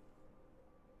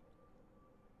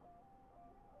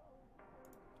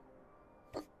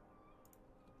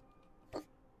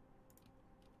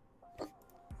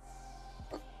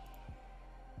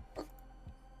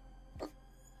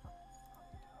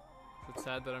 It's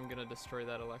sad that I'm gonna destroy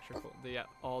that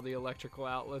all the electrical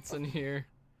outlets in here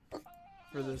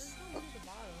for this.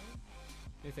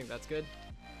 You think that's good?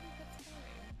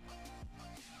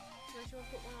 Unless you want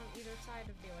to put one on either side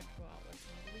of the electrical outlets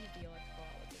and leave the electrical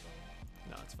outlets alone.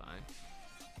 No, it's fine.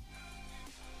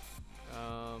 What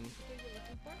are you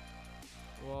looking for?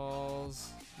 Walls,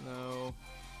 no.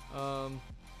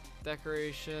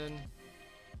 Decoration,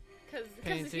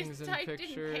 paintings and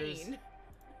pictures. In pain.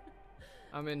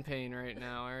 I'm in pain right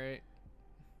now, alright?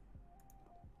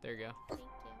 There you go. Thank you.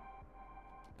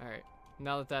 Alright,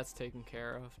 now that that's taken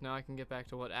care of, now I can get back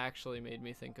to what actually made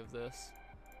me think of this.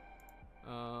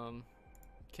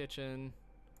 Kitchen,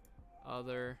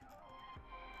 other.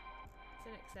 It's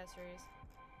in accessories.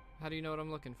 How do you know what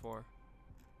I'm looking for?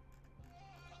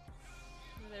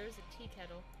 There's a tea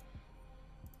kettle.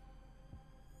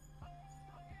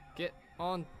 Get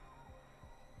on.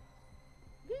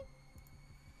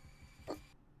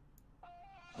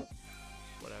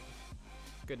 Whatever.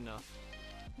 Good enough.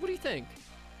 What do you think?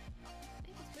 I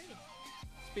think it's pretty.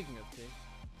 Speaking of tea.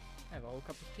 have a whole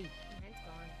cup of tea. Mine's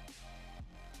gone.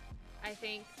 I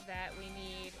think that we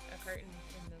need a curtain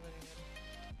in the living room.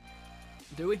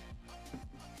 Do we?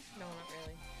 No, not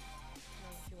really. No,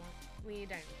 what you want. We need a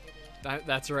dining table.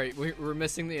 That's right. We're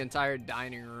missing the entire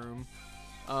dining room.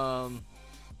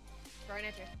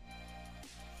 Furniture.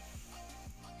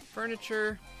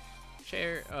 Furniture,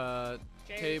 chair,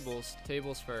 Chairs.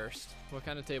 tables first. What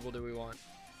kind of table do we want?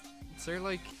 Is there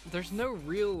like, there's no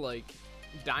real like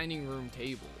dining room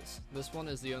tables. This one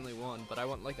is the only one, but I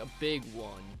want like a big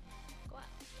one. Go out.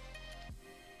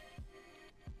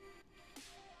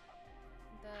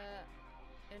 The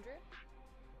Andrew?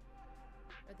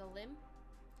 Or the limb?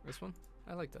 This one?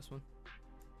 I like this one.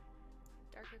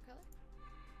 Darker color?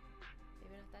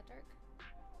 Maybe not that dark.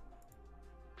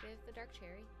 Give the dark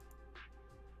cherry.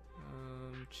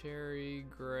 Cherry, We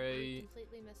gray.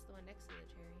 completely missed the one next to the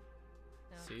cherry.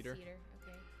 No, Cedar. Cedar.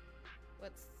 Okay.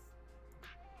 What's?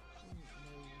 No.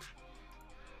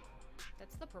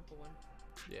 That's the purple one.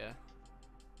 Yeah.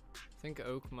 I think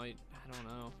oak might. I don't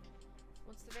know.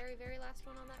 What's the very, very last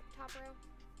one on that top row?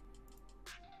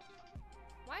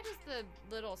 Why does the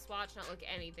little swatch not look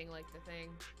anything like the thing?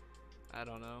 I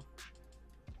don't know.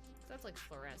 'Cause that's like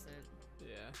fluorescent.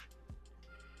 Yeah.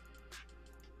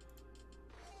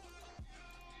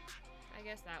 I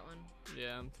guess that one.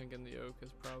 Yeah, I'm thinking the oak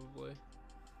is probably.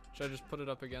 Should I just put it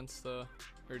up against the,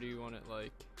 or do you want it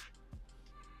like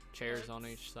chairs on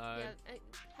each side? Yeah.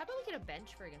 How about we get a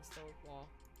bench for against the wall?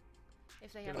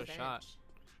 If they have Give a it a bench. shot.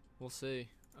 We'll see.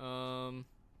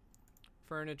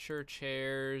 Furniture,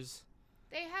 chairs.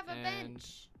 They have a And-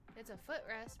 bench. It's a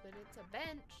footrest, but it's a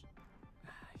bench.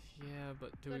 Yeah,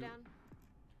 but do Go we, down.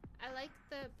 I like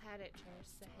the padded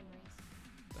chairs, the Henrys.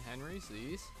 the Henrys,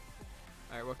 these?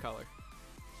 All right, what color?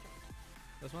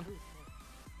 This one?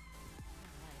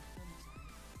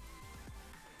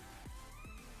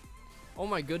 Oh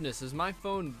my goodness, is my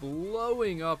phone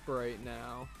blowing up right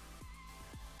now?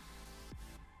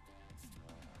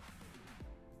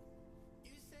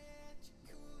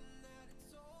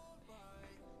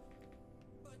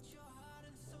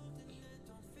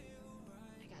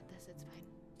 I got this, it's fine.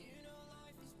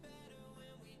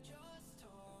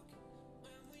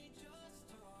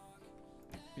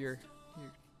 You're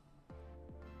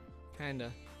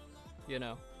kinda, you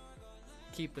know,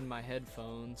 keeping my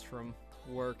headphones from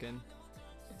working.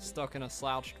 Stuck in a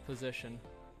slouched position.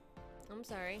 I'm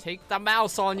sorry. Take the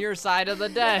mouse on your side of the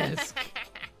desk. Bench.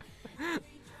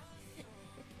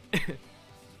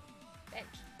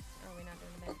 Oh, we're not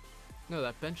doing the bench. No,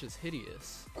 that bench is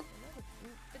hideous. No,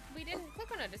 but we didn't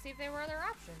click on it to see if there were other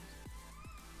options.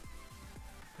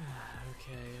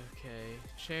 Okay.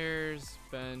 Chairs,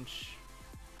 bench.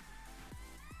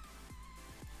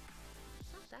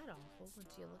 It's not that awful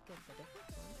once you look at the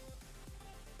different one.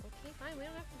 Okay, fine. We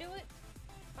don't have to do it.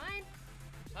 Fine.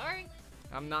 Sorry.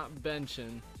 I'm not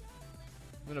benching.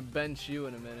 I'm gonna bench you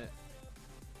in a minute.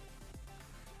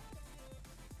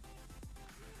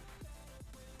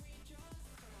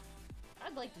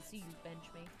 I'd like to see you bench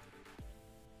me.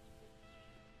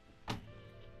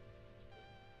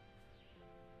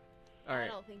 I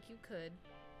Alright, don't think you could.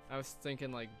 I was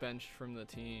thinking like bench from the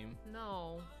team.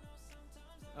 No.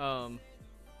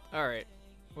 Alright.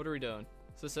 What are we doing?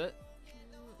 Is this it?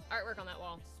 Artwork on that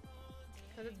wall.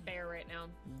 Because it's bare right now.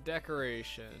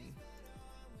 Decoration.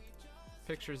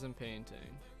 Pictures and painting.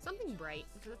 Something bright,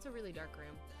 because it's a really dark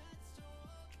room.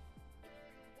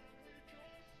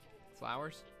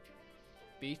 Flowers?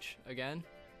 Beach again?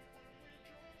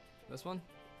 This one?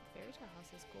 Fairy tale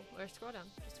house is cool. Or scroll down.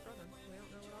 Just scroll down. We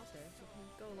don't know what else there is. You can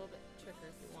go a little bit tricker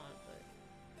if you want, but...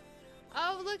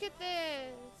 Oh, look at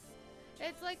this!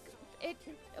 It's like...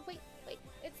 Wait.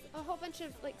 It's a whole bunch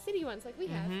of, like, city ones like we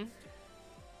have. Mm-hmm.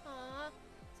 Aww.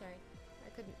 Sorry. I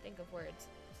couldn't think of words.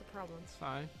 It's a problem. It's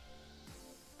fine.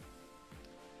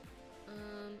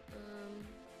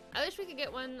 I wish we could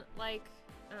get one like,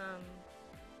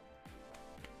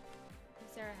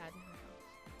 Sarah had in her house.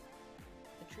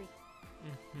 The tree.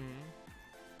 Mm-hmm.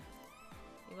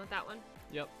 You want that one?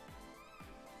 Yep.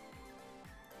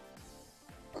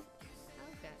 I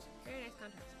like that. Very nice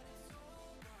contrast.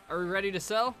 Are we ready to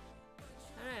sell? I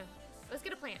don't know. Let's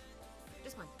get a plant.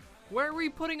 Just one. Where are we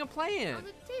putting a plant? On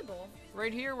the table.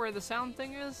 Right here where the sound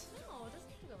thing is? No, it doesn't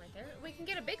have to go right there. We can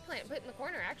get a big plant, put it in the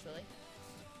corner, actually.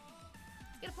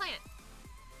 Get a plant.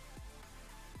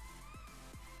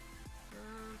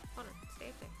 Hold on. Stay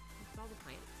up there. It's all the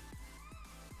plants.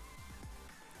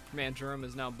 Man, Jerome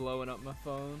is now blowing up my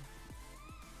phone.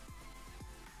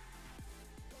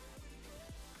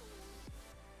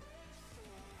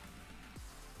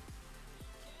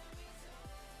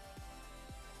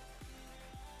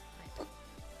 Right.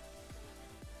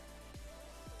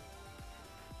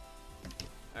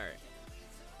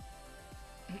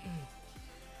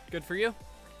 Good for you.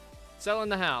 Selling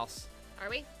the house. Are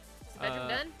we? Is the bedroom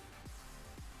done?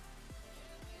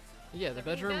 Yeah, the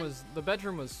Everything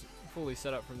bedroom was fully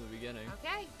set up from the beginning.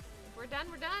 Okay. If we're done,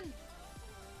 we're done.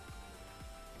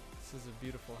 This is a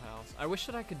beautiful house. I wish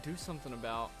that I could do something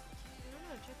about. I don't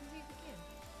know. Check and see if you can.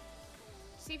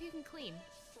 See if you can clean.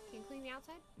 Can you clean the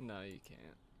outside? No, you can't.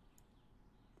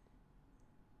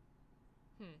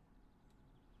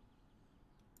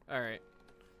 All right.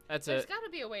 That's There's it. got to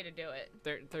be a way to do it.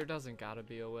 There doesn't gotta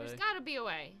be a way. There's got to be a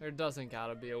way. There doesn't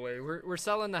gotta be a way. We're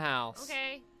selling the house.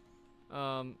 Okay.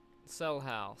 Sell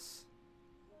house.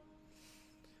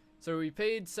 So we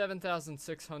paid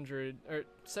 7,600 or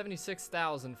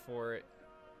 76,000 for it.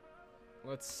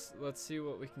 Let's see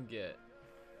what we can get.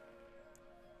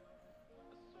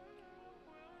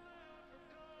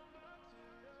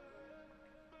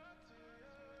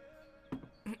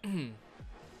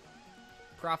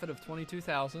 Profit of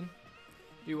 22,000. Do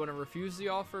you want to refuse the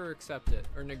offer or accept it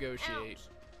or negotiate? Ouch.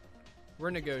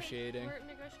 We're negotiating. We're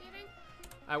negotiating?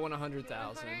 I want You wanna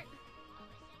 100,000. put it?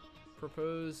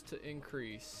 Propose to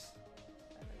increase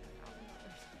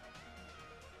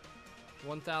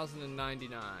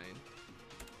 1,099.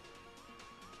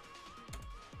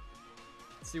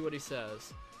 See what he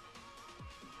says.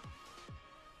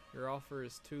 Your offer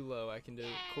is too low. I can do it.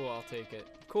 Cool, I'll take it.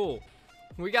 Cool.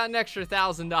 We got an extra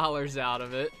 $1,000 out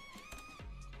of it.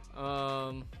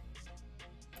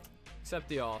 Accept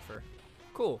the offer.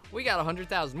 Cool. We got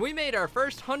 100,000. We made our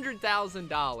first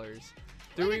 $100,000.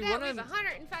 Do Look we at that, want we have to?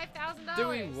 $105,000. Do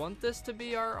we want this to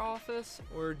be our office,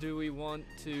 or do we want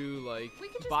to like We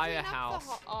could just buy clean a up house?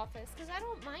 the office, because I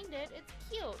don't mind it. It's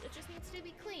cute. It just needs to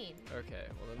be clean. Okay,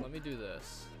 well then let me do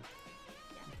this.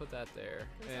 Yeah. Put that there,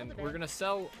 Can we sell and the we're bed? gonna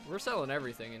sell. We're selling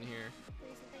everything in here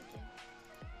Please and thank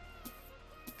you.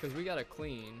 because we gotta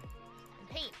clean And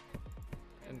paint.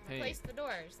 and paint. Replace the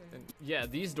doors. And And yeah,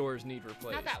 these doors need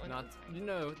replaced. that one, that's fine. You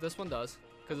know, this one does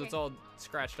because it's Okay. all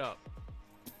scratched up.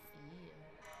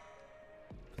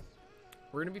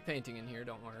 We're gonna be painting in here.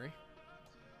 Don't worry.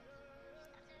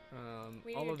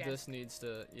 We need All a of this desk. needs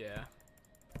to, yeah.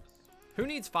 Who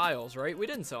needs files, right? We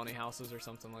didn't sell any houses or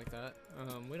something like that.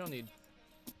 We don't need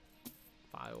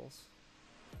files.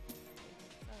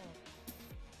 Oh.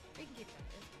 We can keep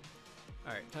that.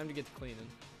 All right, time to get to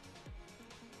cleaning.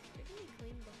 Didn't we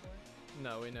clean before?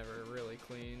 No, we never really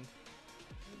cleaned.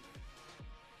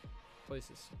 Place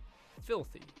is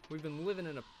filthy. We've been living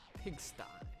in a pigsty.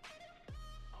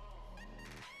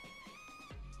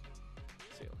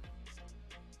 Ceiling.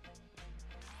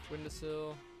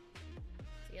 Windowsill.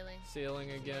 Ceiling.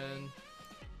 Ceiling again.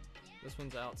 This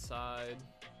one's outside.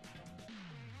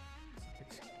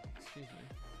 Excuse me.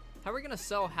 How are we gonna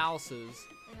sell houses?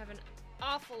 We have an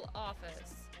awful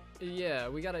office. Yeah,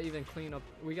 we gotta even clean up.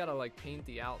 We gotta like paint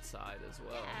the outside as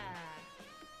well.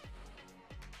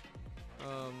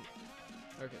 Yeah.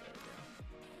 Okay, there we go.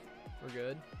 We're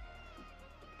good.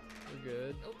 We're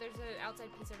good. Oh, there's an outside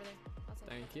piece over there. Outside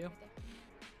Thank piece you. right there.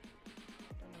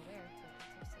 Don't know where.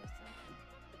 But there's something.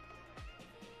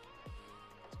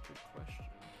 That's a good question.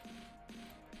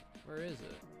 Where is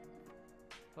it?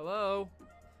 Hello?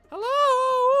 Hello?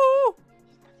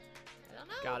 I don't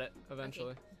know. Got it,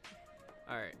 eventually.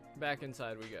 Alright, back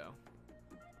inside we go.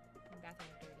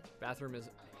 Bathroom is dirty. Bathroom is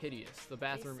hideous. The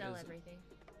bathroom Please sell is. everything.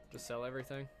 Just sell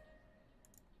everything?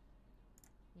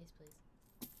 Yes, please.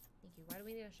 Thank you. Why do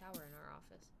we need a shower in our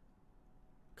office?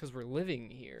 Because we're living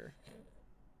here.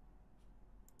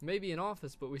 Maybe an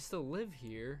office, but we still live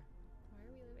here. Why are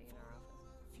we living in our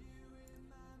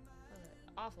office? Oh,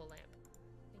 the awful lamp.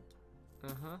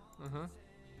 Thank you. Uh-huh.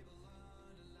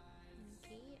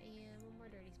 Okay, and one more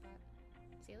dirty spot.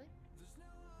 Ceiling?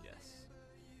 Yes.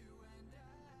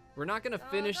 We're not gonna It's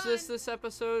all finish done. this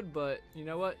episode, but you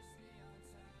know what?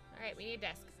 Alright, we need a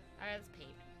desk. Alright, let's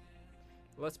paint.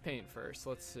 Let's paint first.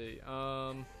 Let's see.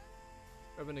 Open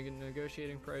a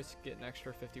negotiating price. Get an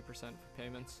extra 50% for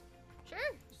payments. Sure.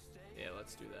 Yeah,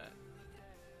 let's do that.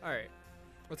 All right,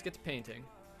 let's get to painting.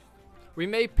 We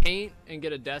may paint and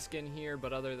get a desk in here,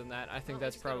 but other than that, I think Oh,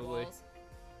 that's just go to probably walls.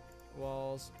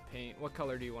 walls, paint. What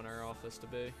color do you want our office to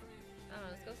be? I don't know,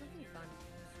 let's go something fun.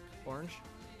 Orange?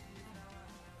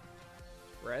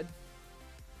 Red?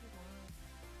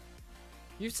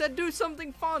 You said do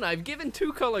something fun. I've given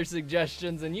 2 color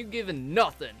suggestions and you've given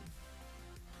nothing.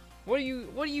 What do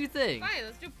you think? Fine,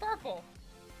 let's do purple.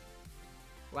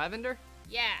 Lavender?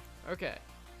 Yeah. Okay.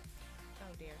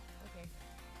 Oh dear. Okay.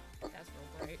 That's real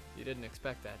bright. You didn't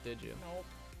expect that, did you?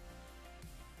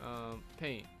 Nope.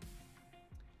 Paint.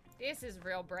 This is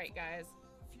real bright, guys.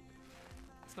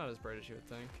 It's not as bright as you would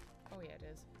think. Oh yeah, it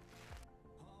is.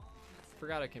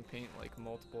 Forgot I can paint like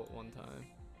multiple at one time.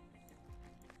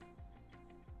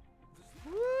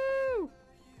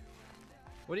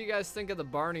 What do you guys think of the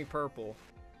Barney purple? I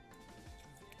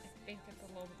think it's a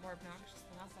little bit more obnoxious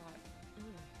than I thought.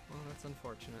 Well, that's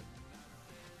unfortunate.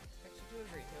 Expect you to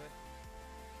agree to it.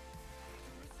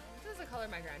 This is a color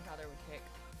my grandfather would pick.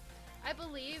 I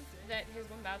believe that his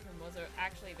one bathroom was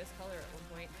actually this color at one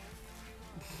point.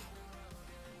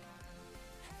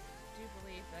 Do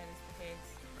believe that is the case.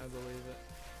 I believe it.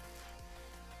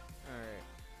 Alright.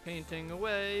 Painting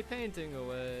away, painting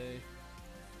away.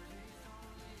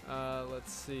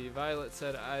 Let's see. Violet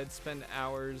said I'd spend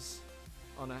hours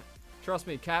on a... Trust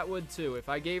me, Kat would too. If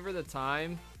I gave her the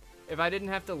time, if I didn't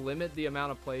have to limit the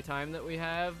amount of playtime that we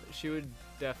have, she would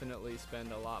definitely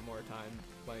spend a lot more time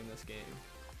playing this game.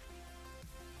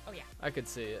 Oh yeah. I could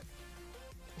see it.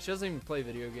 She doesn't even play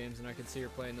video games, and I could see her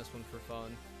playing this one for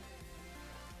fun.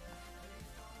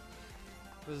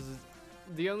 This is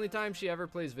the only time she ever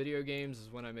plays video games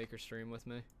is when I make her stream with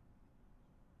me.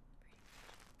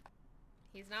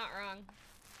 He's not wrong.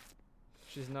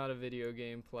 She's not a video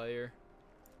game player.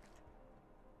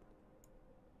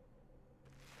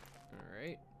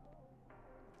 Alright.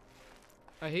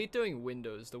 I hate doing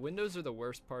windows. The windows are the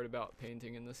worst part about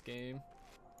painting in this game.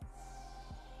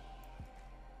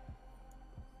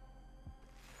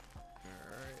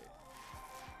 Alright.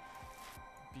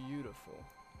 Beautiful.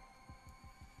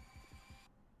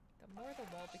 The more the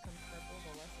wall becomes purple,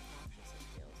 the less obnoxious it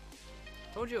feels.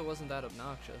 Told you it wasn't that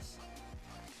obnoxious.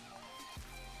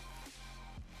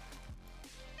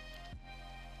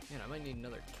 Man, I might need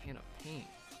another can of paint.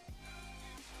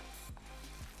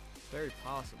 Very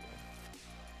possible.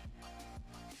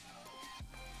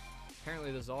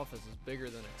 Apparently this office is bigger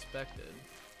than expected.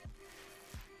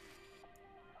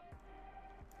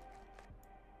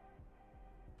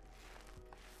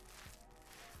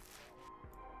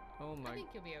 Oh my... I think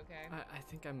you'll be okay. I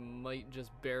think I might just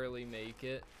barely make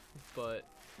it, but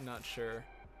not sure.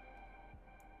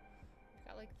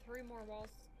 Got like 3 more walls,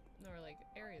 or like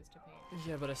areas to paint.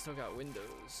 Yeah, but I still got windows.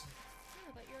 Oh,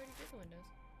 I thought you already did the windows.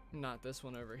 Not this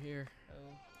one over here.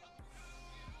 Oh.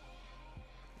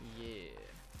 Yeah.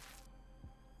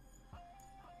 I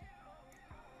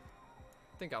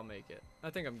think I'll make it. I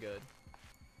think I'm good.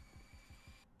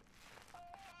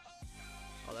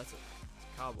 Oh, that's a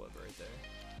cobweb right there.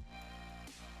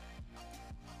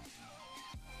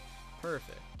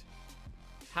 Perfect.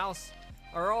 House,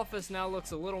 our office now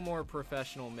looks a little more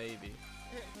professional, maybe.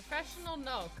 Professional,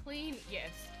 no. Clean,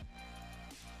 yes.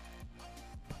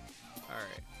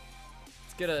 Alright.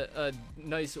 Let's get a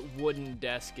nice wooden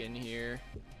desk in here.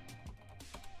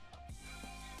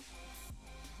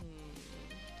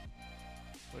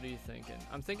 What are you thinking?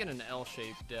 I'm thinking an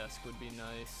L-shaped desk would be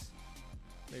nice.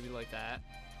 Maybe like that.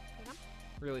 Yeah.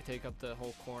 Really take up the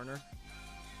whole corner.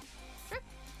 Sure.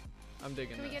 I'm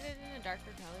digging Can we this. get it in a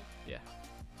darker color? Yeah.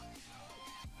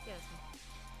 Yeah, that's fine.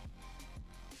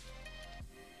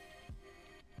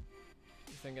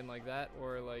 You thinking like that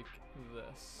or like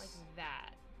this? Like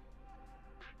that.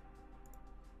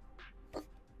 What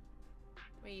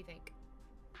do you think?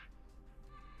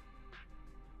 I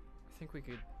think we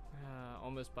could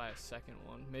almost buy a second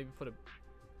one. Maybe put a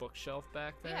bookshelf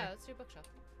back there. Yeah, let's do a bookshelf.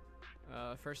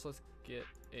 First, let's get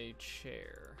a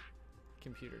chair.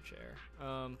 Computer chair.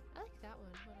 I like that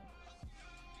one. Hold on.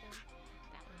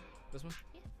 That one. This one?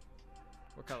 Yeah.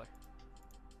 What color?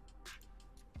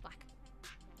 Black.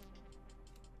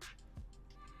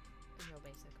 I'm real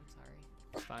basic, I'm sorry.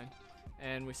 Fine.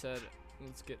 And we said,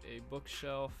 let's get a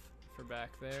bookshelf for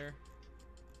back there.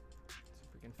 See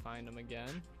if we can find them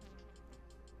again.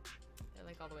 They're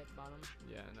like all the way at the bottom.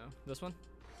 Yeah, I know. This one?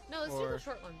 No, let's do Or- the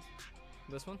short ones.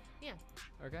 This one? Yeah.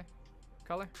 Okay.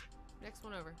 Color? Next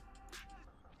one over.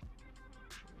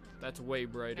 That's way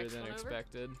brighter Next than one over?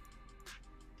 expected.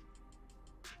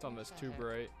 It's almost the too heck?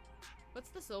 bright. What's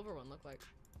the silver one look like?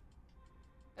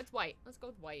 It's white. Let's go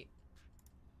with white.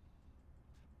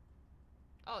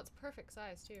 Oh, it's perfect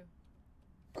size too.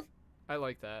 I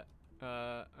like that.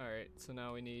 Alright, so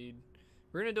now we need...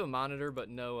 We're gonna do a monitor, but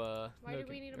no, Why do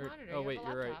we need a monitor? Oh You wait, have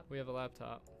a you're right. laptop. We have a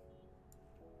laptop.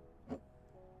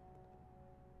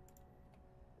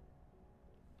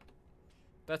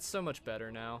 That's so much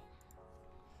better now.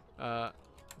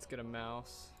 Let's get a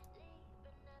mouse.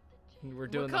 We're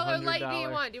doing what color the $100. light do you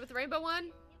want? Do you want the rainbow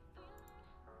one?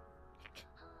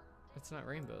 It's not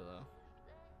rainbow though.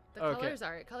 The Okay. colors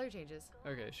are. It color changes.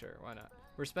 Okay, sure. Why not?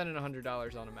 We're spending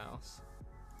 $100 on a mouse.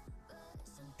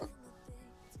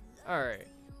 All right.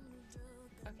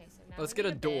 Okay, so now Let's we get a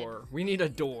need bed. door. We need a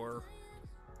door,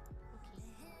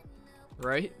 Okay.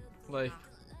 right? Like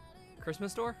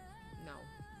Christmas door? No.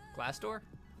 Glass door?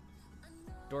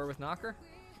 Door with knocker?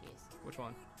 Yes. Which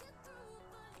one?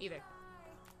 Either.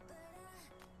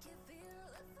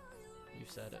 You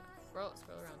said it. Scroll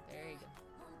around. There you go.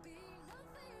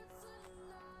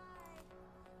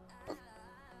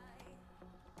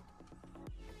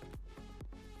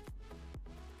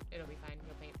 It'll be fine.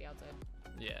 You'll paint the outside.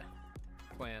 Yeah.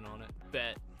 Plan on it.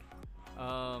 Bet.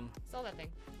 Sell that thing.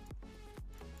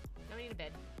 Now we need a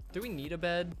bed. Do we need a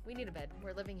bed? We need a bed.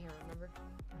 We're living here, remember?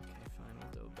 Okay, fine.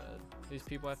 We'll do a bed. These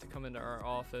people have to come into our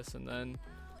office and then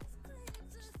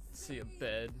see a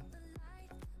bed.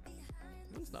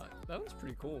 That one's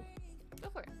pretty cool. Go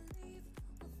for it.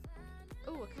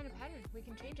 Oh, what kind of pattern? We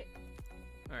can change it.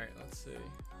 All right, let's see.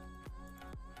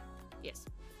 Yes.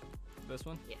 This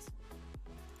one? Yes.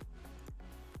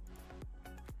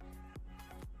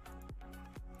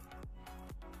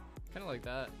 Kind of like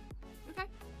that. Okay.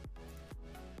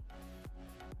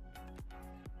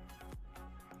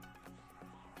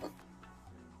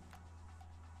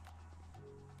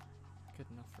 Good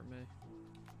enough for me.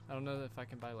 I don't know if I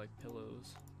can buy like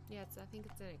pillows. Yeah, I think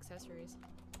it's in accessories.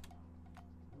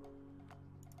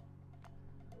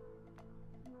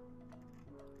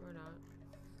 Or not.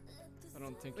 I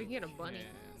don't think We you can get a bunny.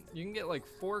 You can get like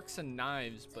forks and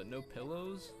knives, but no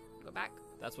pillows. Go back.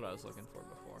 That's what I was looking for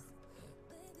before.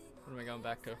 What am I going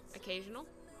back to? Occasional.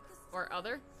 Or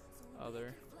other.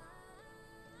 Other.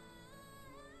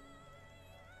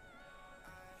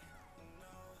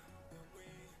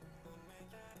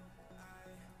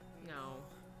 No.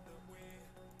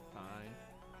 Fine.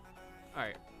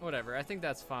 Alright, whatever. I think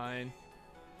that's fine.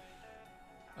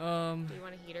 Do you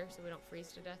want a heater so we don't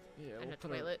freeze to death? Yeah, And we'll a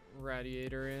put toilet. a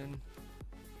radiator in.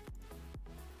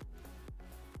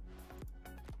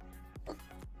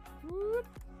 Whoop.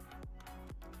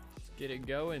 Let's get it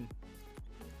going.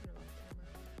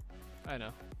 I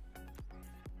know.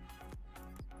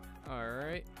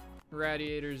 Alright.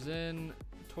 Radiator's in.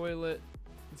 Toilet.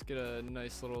 Let's get a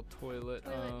nice little toilet.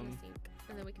 Toilet and a sink.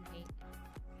 And then we can paint.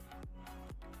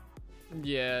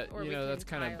 Yeah, Or you we know, can that's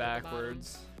kind tile of the bottom.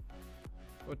 backwards.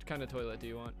 What kind of toilet do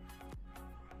you want?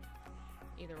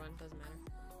 Either one, doesn't matter.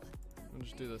 I'll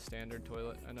just do the standard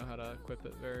toilet. I know how to equip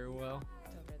it very well.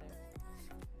 It's over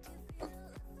there.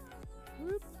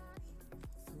 Whoop.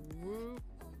 Whoop.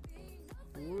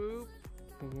 Whoop.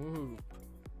 Whoop.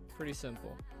 Pretty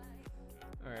simple.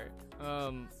 Alright.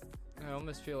 I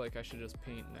almost feel like I should just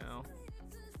paint now.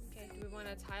 Okay, do we want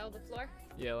to tile the floor?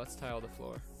 Yeah, let's tile the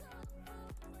floor.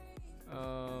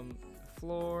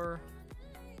 Floor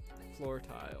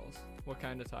tiles. What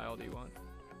kind of tile do you want?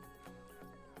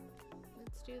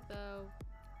 Let's do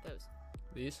those.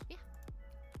 These? Yeah.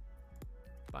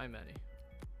 Buy many.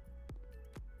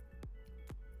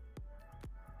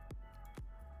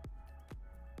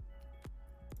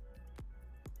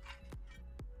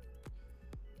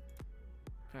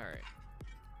 Alright.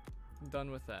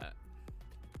 Done with that.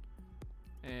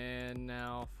 And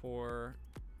now for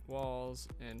walls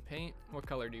and paint. What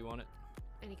color do you want it?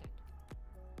 Any kind.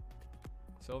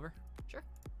 Silver? Sure.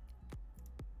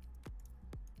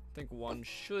 I think one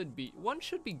should be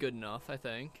good enough, I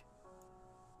think.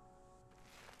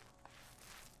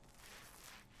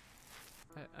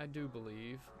 I do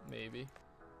believe, maybe.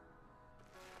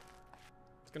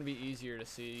 It's gonna be easier to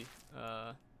see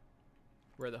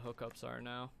where the hookups are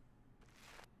now.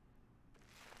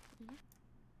 Mhm.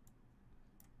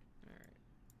 Alright.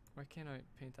 Why can't I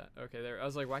paint that? Okay, there. I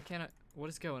was like, why can't I? What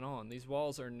is going on? These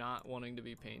walls are not wanting to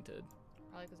be painted.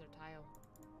 Probably because they're tile.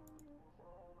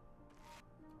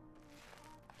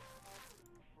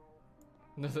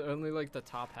 No, only like the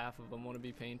top half of them want to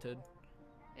be painted.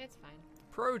 It's fine.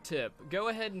 Pro tip, go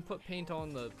ahead and put paint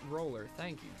on the roller.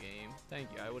 Thank you, game.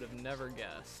 Thank you. I would have never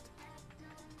guessed.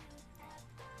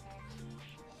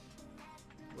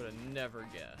 Would have never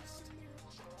guessed.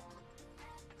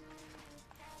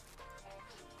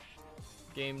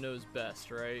 Game knows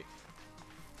best, right?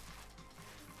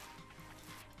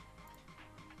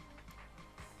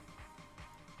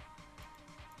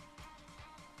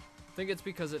 I think it's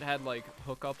because it had like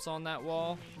hookups on that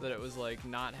wall that it was like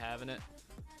not having it.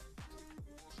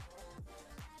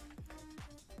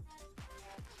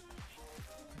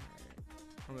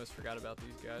 Almost forgot about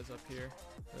these guys up here.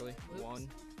 Really? Whoops. One.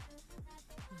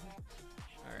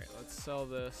 Alright, let's sell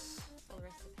this Sell the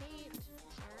rest of the paint.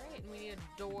 Alright, and we need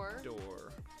a door.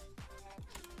 door.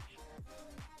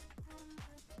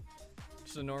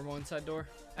 Just a normal inside door?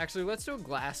 Actually, let's do a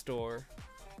glass door.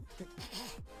 What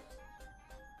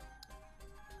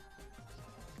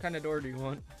kind of door do you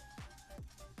want?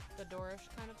 The doorish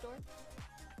kind of door.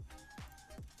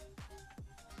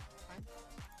 Fine.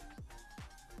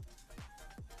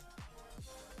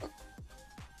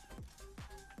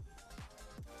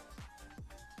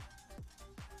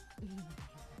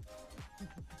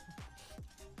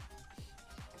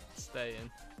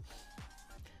 staying.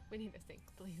 We need a sink,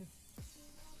 please.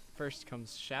 First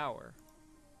comes shower.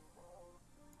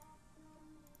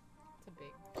 It's a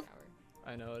big shower.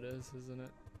 I know it is, isn't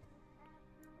it?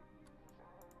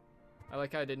 I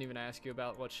like how I didn't even ask you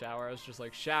about what shower. I was just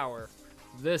like, shower.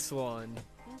 This one.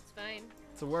 That's fine.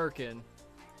 It's working.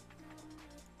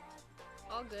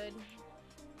 All good.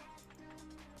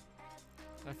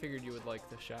 I figured you would like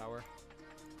the shower.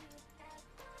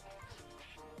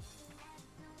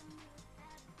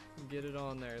 Get it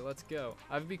on there. Let's go.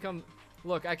 I've become...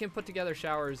 Look, I can put together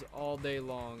showers all day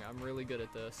long. I'm really good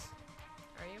at this.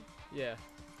 Are you? Yeah.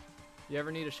 You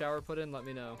ever need a shower put in? Let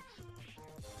me know.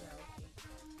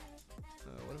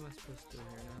 What am I supposed to do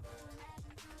here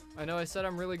now? I know I said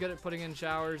I'm really good at putting in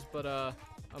showers, but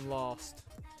I'm lost.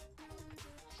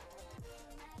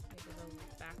 Maybe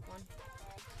the back one.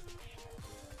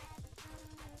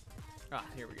 Ah,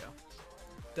 here we go.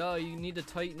 Duh, you need to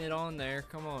tighten it on there.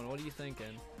 Come on, what are you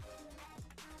thinking?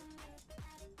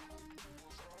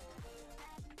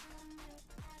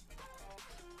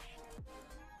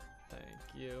 Thank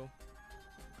you.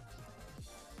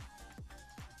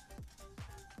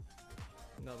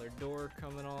 Another door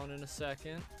coming on in a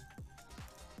second.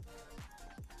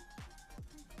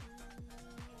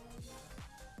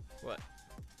 What?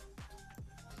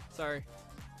 Sorry.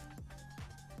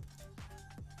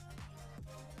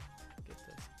 Get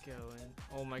this going.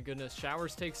 Oh my goodness,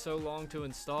 showers take so long to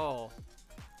install.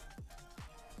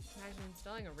 Imagine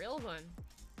installing a real one.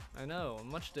 I know,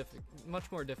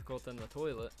 much more difficult than the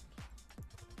toilet.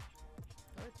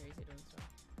 Oh, it's easy to install.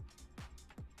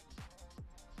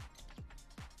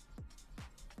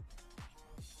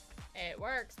 It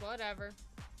works, whatever.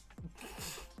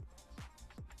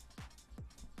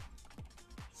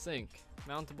 Sink.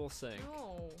 Mountable sink.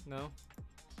 No. No?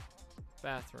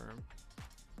 Bathroom.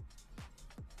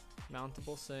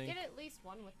 Mountable sink. Get at least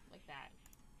one with like that.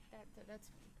 That's.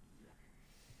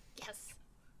 Yes.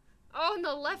 Oh, and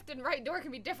the left and right door can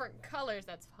be different colors.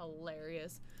 That's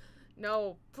hilarious.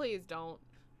 No, please don't.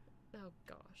 Oh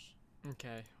gosh.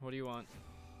 Okay, what do you want?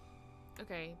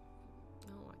 Okay.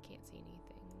 Oh, I can't see anything.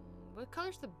 What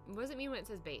color's the? What does it mean when it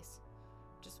says base?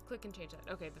 Just click and change that.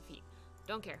 Okay, the feet.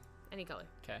 Don't care. Any color.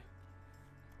 Okay.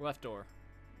 Left door.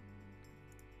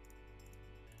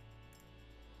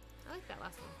 I like that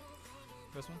last one.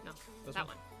 This one? No, This that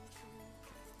one.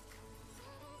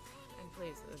 And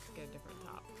please, let's get a different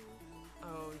top.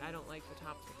 Oh, I don't like the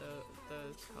tops with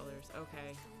those colors.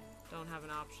 Okay. Don't have an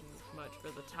option much for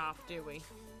the top, do we?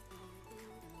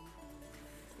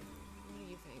 What do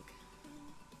you think?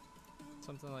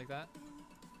 Something like that?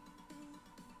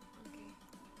 Okay.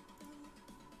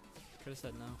 Could have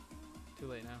said no. Too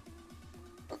late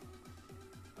now.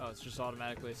 Oh, it's just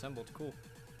automatically assembled. Cool.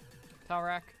 Towel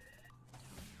rack.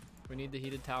 We need the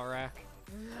heated towel rack.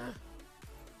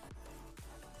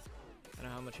 I know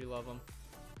how much you love them.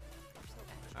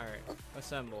 Alright,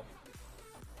 assemble.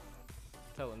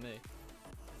 Telling me.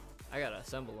 I gotta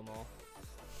assemble them all.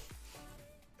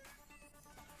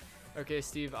 Okay,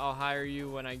 Steve, I'll hire you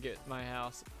when I get my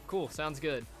house. Cool, sounds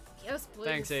good. Yes, please.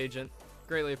 Thanks, Agent.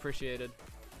 Greatly appreciated.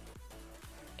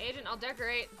 Agent, I'll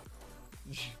decorate.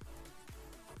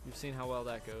 You've seen how well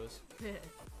that goes.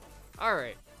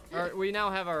 Alright. We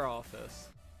now have our office.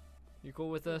 You cool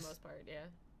with For the this? most part, yeah.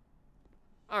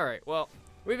 Alright, well,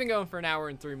 we've been going for an hour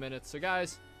and 3 minutes, so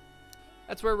guys,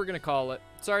 that's where we're going to call it.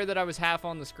 Sorry that I was half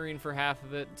on the screen for half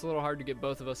of it. It's a little hard to get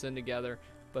both of us in together,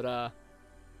 but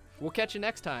we'll catch you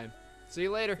next time. See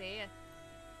you later. See ya.